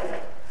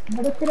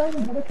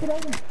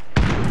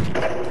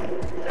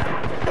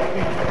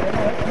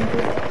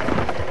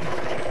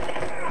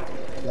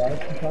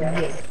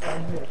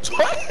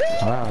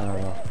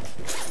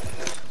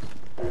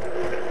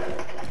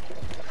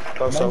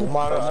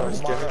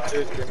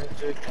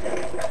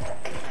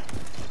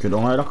 Kaya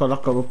nga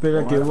laka-laka,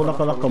 pero kaya wala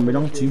laka-laka,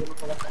 minang team.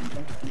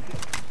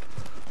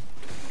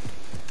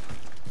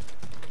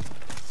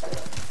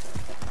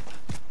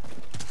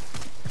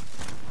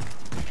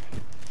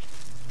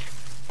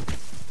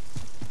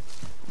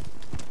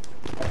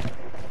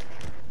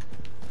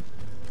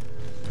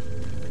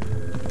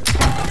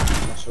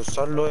 So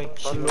solo en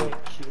kill me.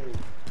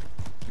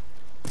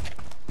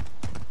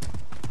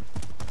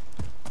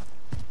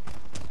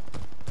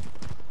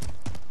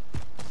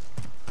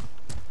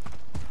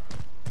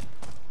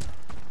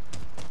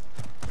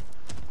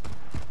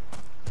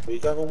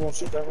 Fica como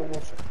se.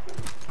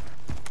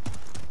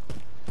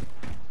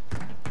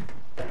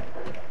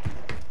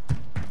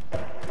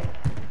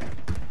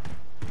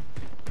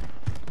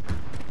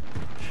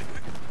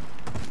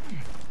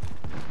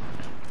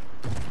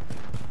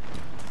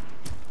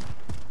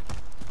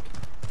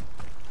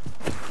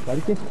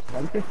 Vale que.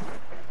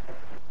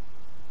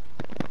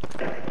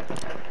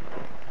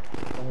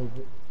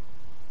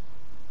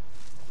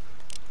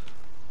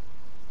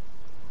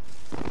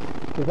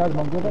 Cuidado,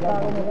 manggo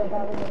regalo.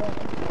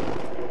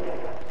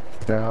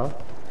 Ya.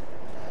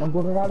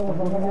 Manggo regalo,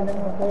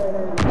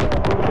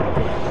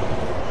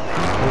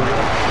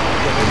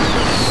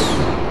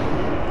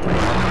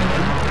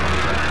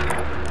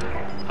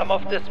 I'm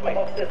off this way.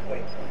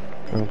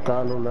 Ang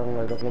kalo lang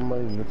ay ako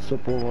may nitso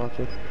po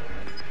kasi.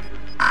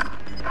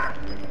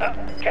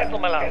 Cancel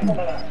my line.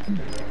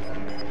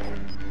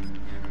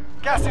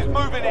 Gas is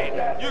moving in.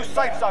 New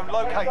safe zone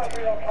located.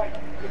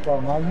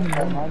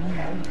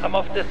 I'm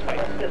off this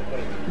way.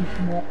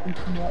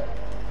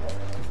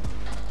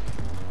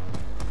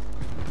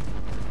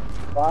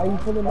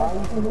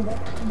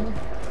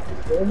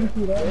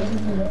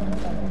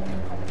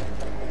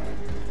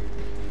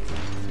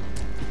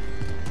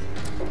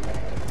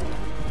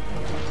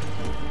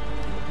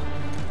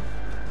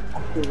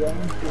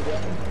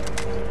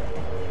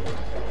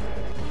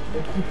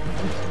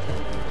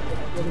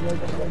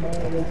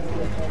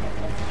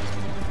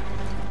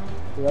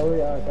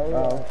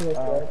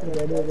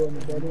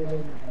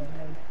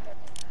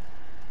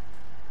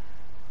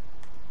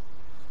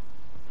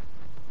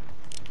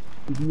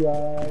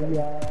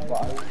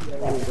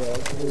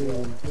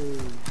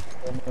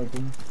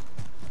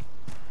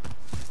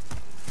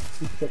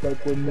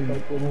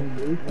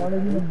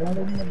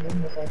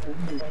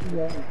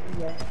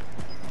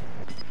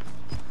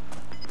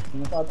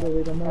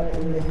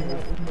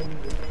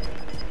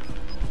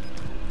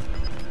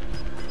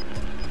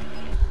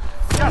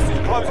 Gas is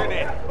closing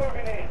in.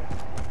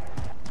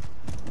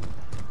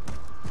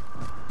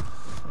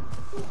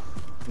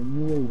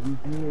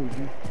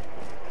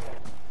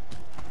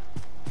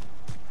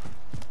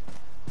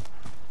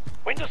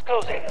 Windows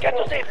closing. Get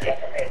to safety.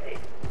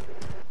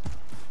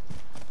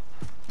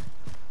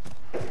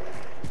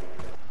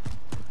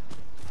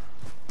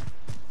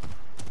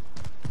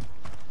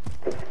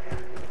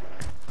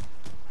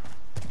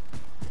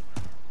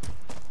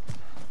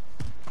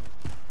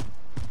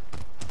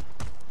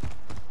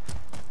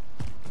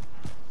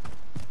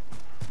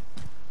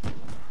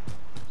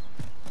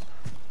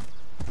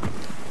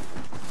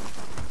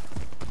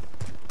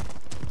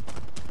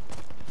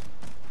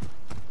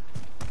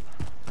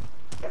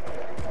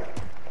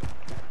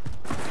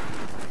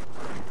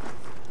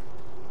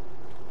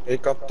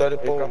 Ik heb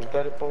telefoon.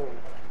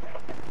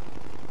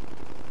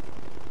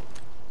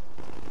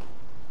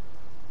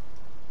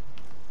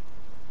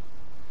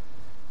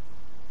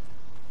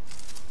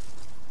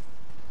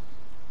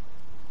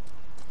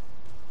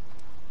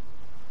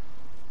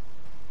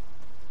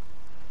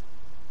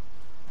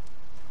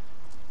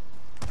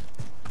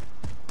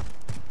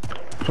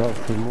 Zo,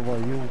 filmen wij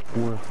heel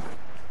voor.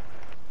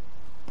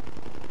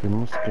 Je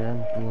moet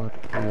scannen voor.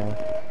 Ja.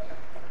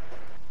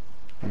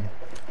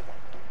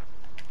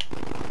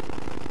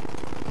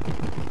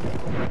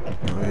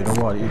 Weet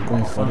je wat, ik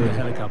kom van de de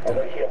helikopter.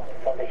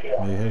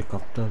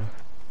 helikopter.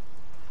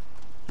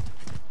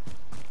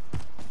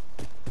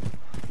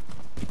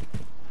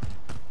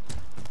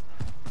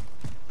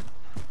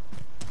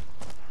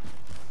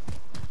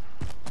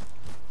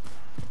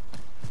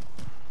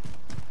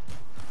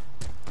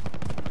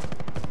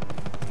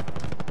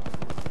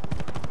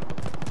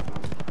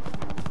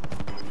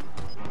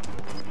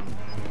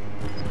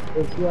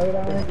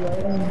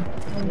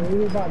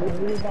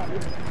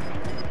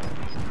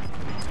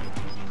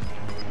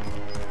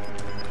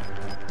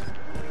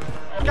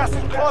 Gas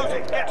is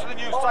closing. Get to the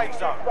new safe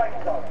zone.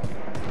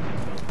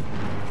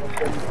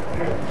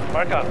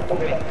 Mark up.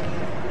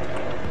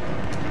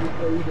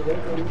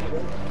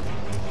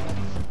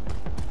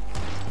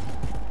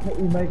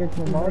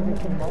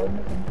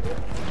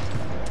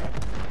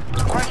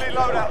 Friendly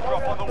loadout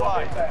drop on the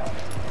way.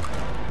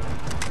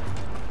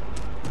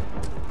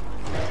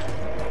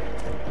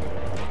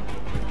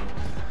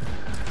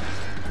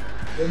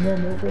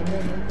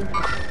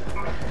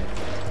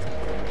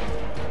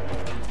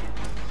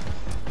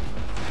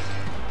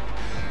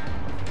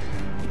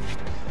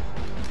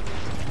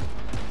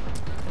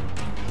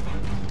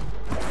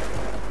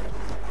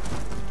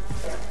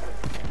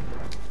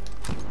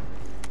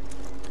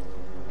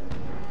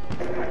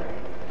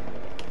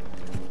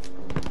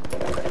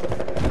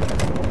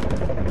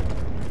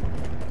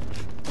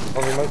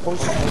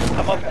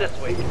 I'm up this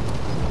way.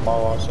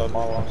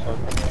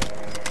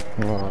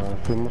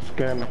 Film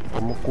scan,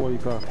 como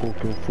coica, com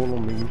follow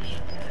me.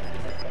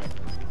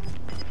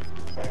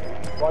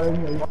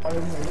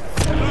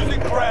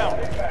 Losing ground.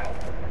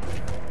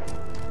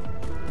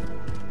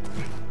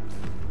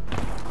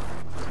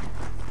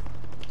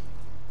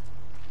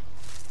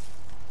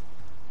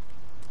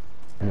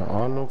 Ja,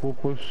 Arno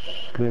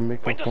Koppers, slim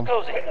ik Windows op.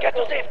 closing. Get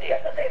to safety.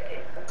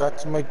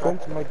 Kijk, mijn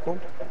kont.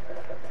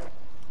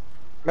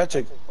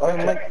 Magic.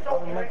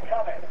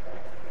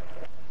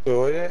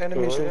 Hoor je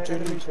enemy soldier?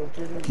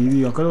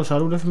 Kiwi, ik kan wel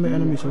saludo even met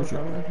enemy soldier.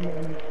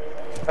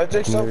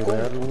 Magic, stop. Nee,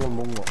 daar doen we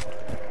mongo.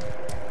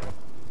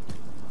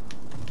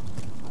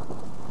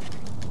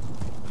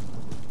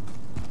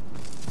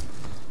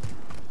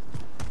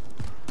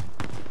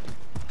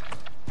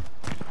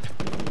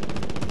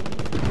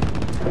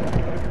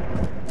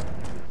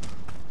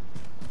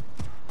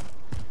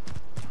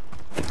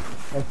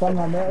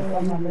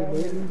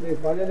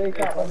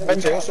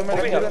 Magic, also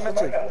magic.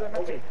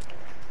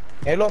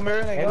 Hello,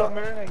 Mirror.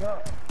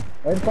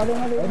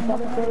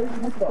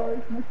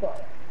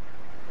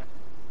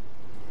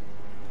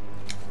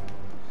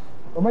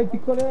 Ormai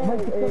piccole,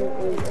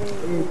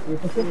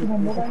 facciamo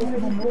un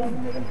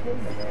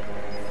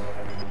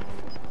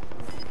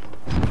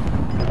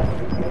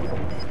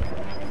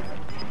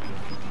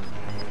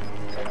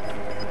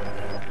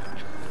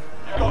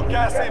Got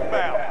gas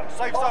inbound.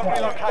 Safe zone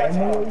relocated.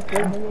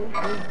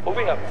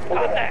 Moving up.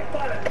 Contact.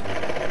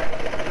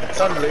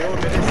 San Leo,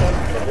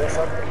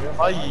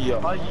 Aia.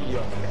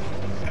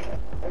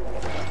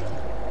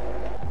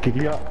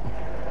 Kiria.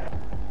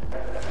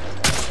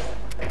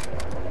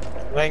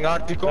 Vem,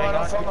 Ártico,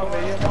 era só na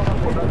meia,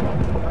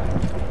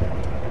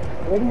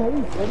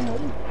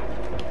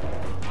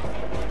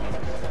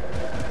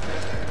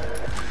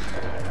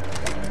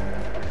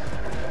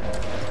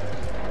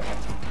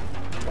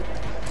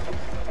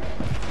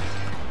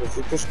 eu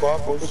fui pros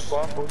copos.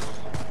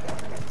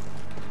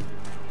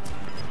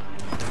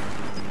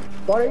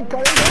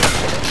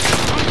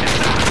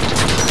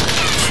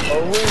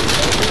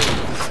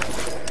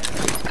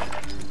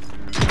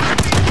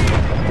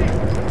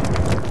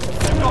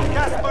 They've got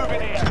gas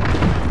moving in.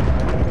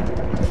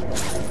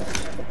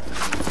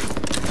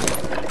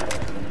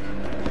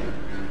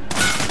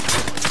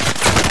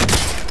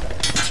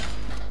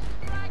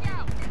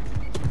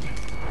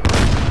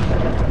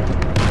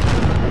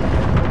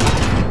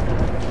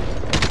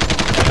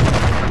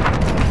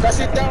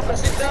 Kasih down.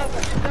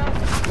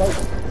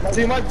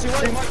 Team up.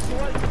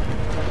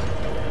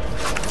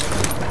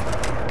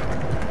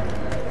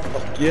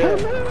 Fuck yeah.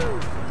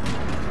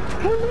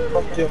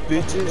 Fuck yeah,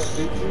 bitches.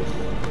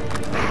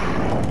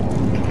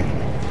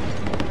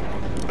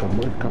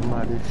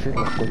 Kamar ese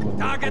la como.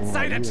 Target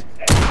sighted!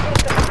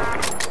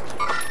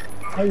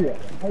 Hayya.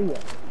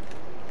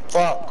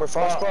 Fuck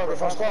squad.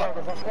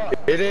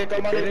 Ele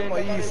kamar mo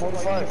aí,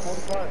 45.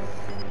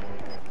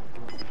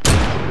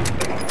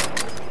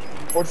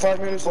 45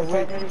 minutes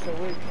away.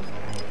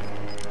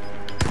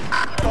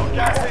 Got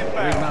gas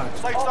inbound.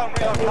 Safe zone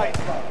relocate.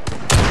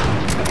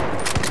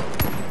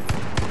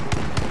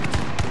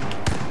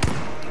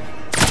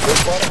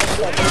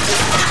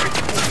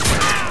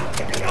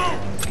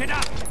 Get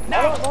up!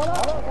 Now!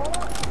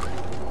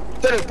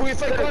 Tele, put your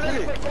fake on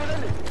ele.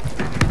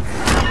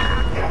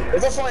 Eu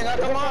vou falar,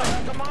 come on.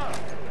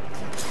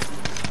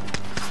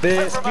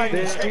 The screen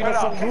is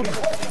so good.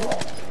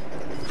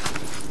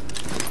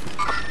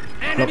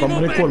 Look, I'm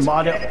gonna call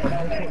Mario.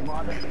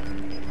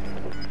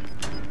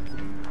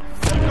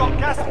 You've got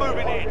gas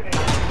moving in.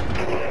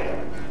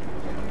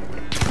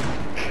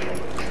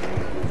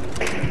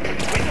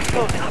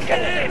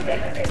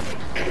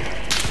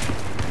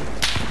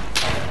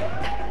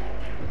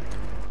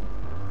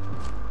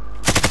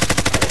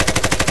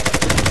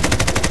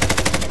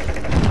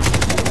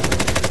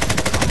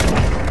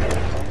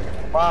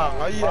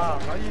 Aí.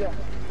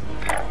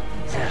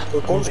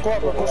 Com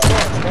squad.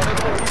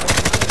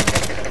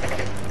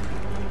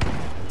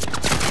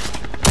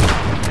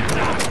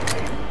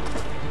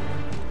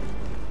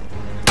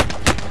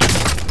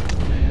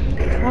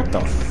 What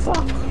the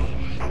fuck?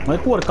 May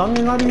porkang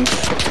nga rin.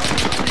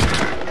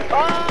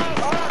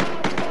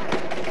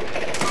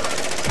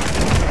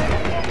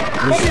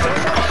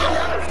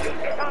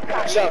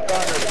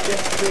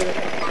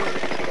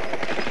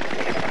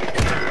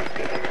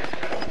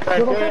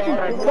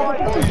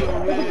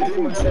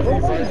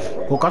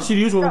 Vou kasih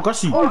dia, vou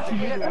kasih.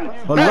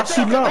 Olha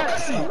kasih lah.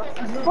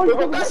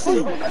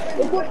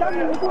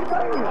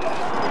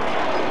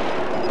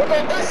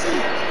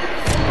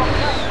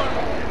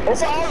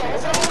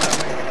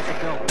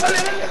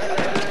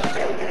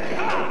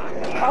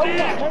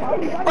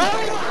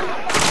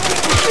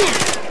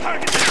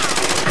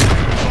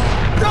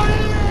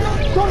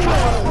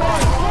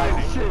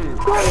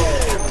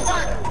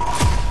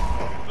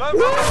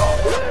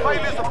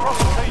 Failure's a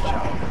proper teacher.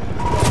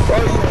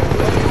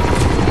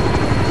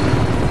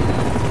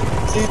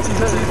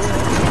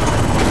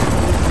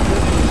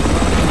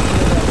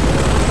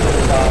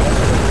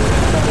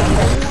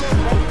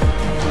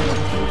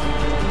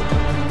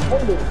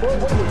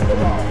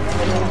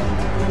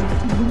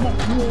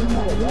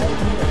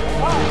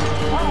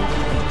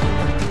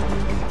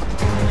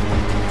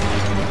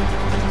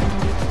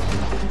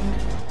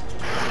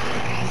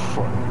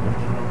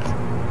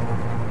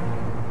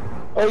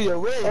 Oh, you're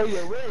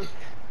right.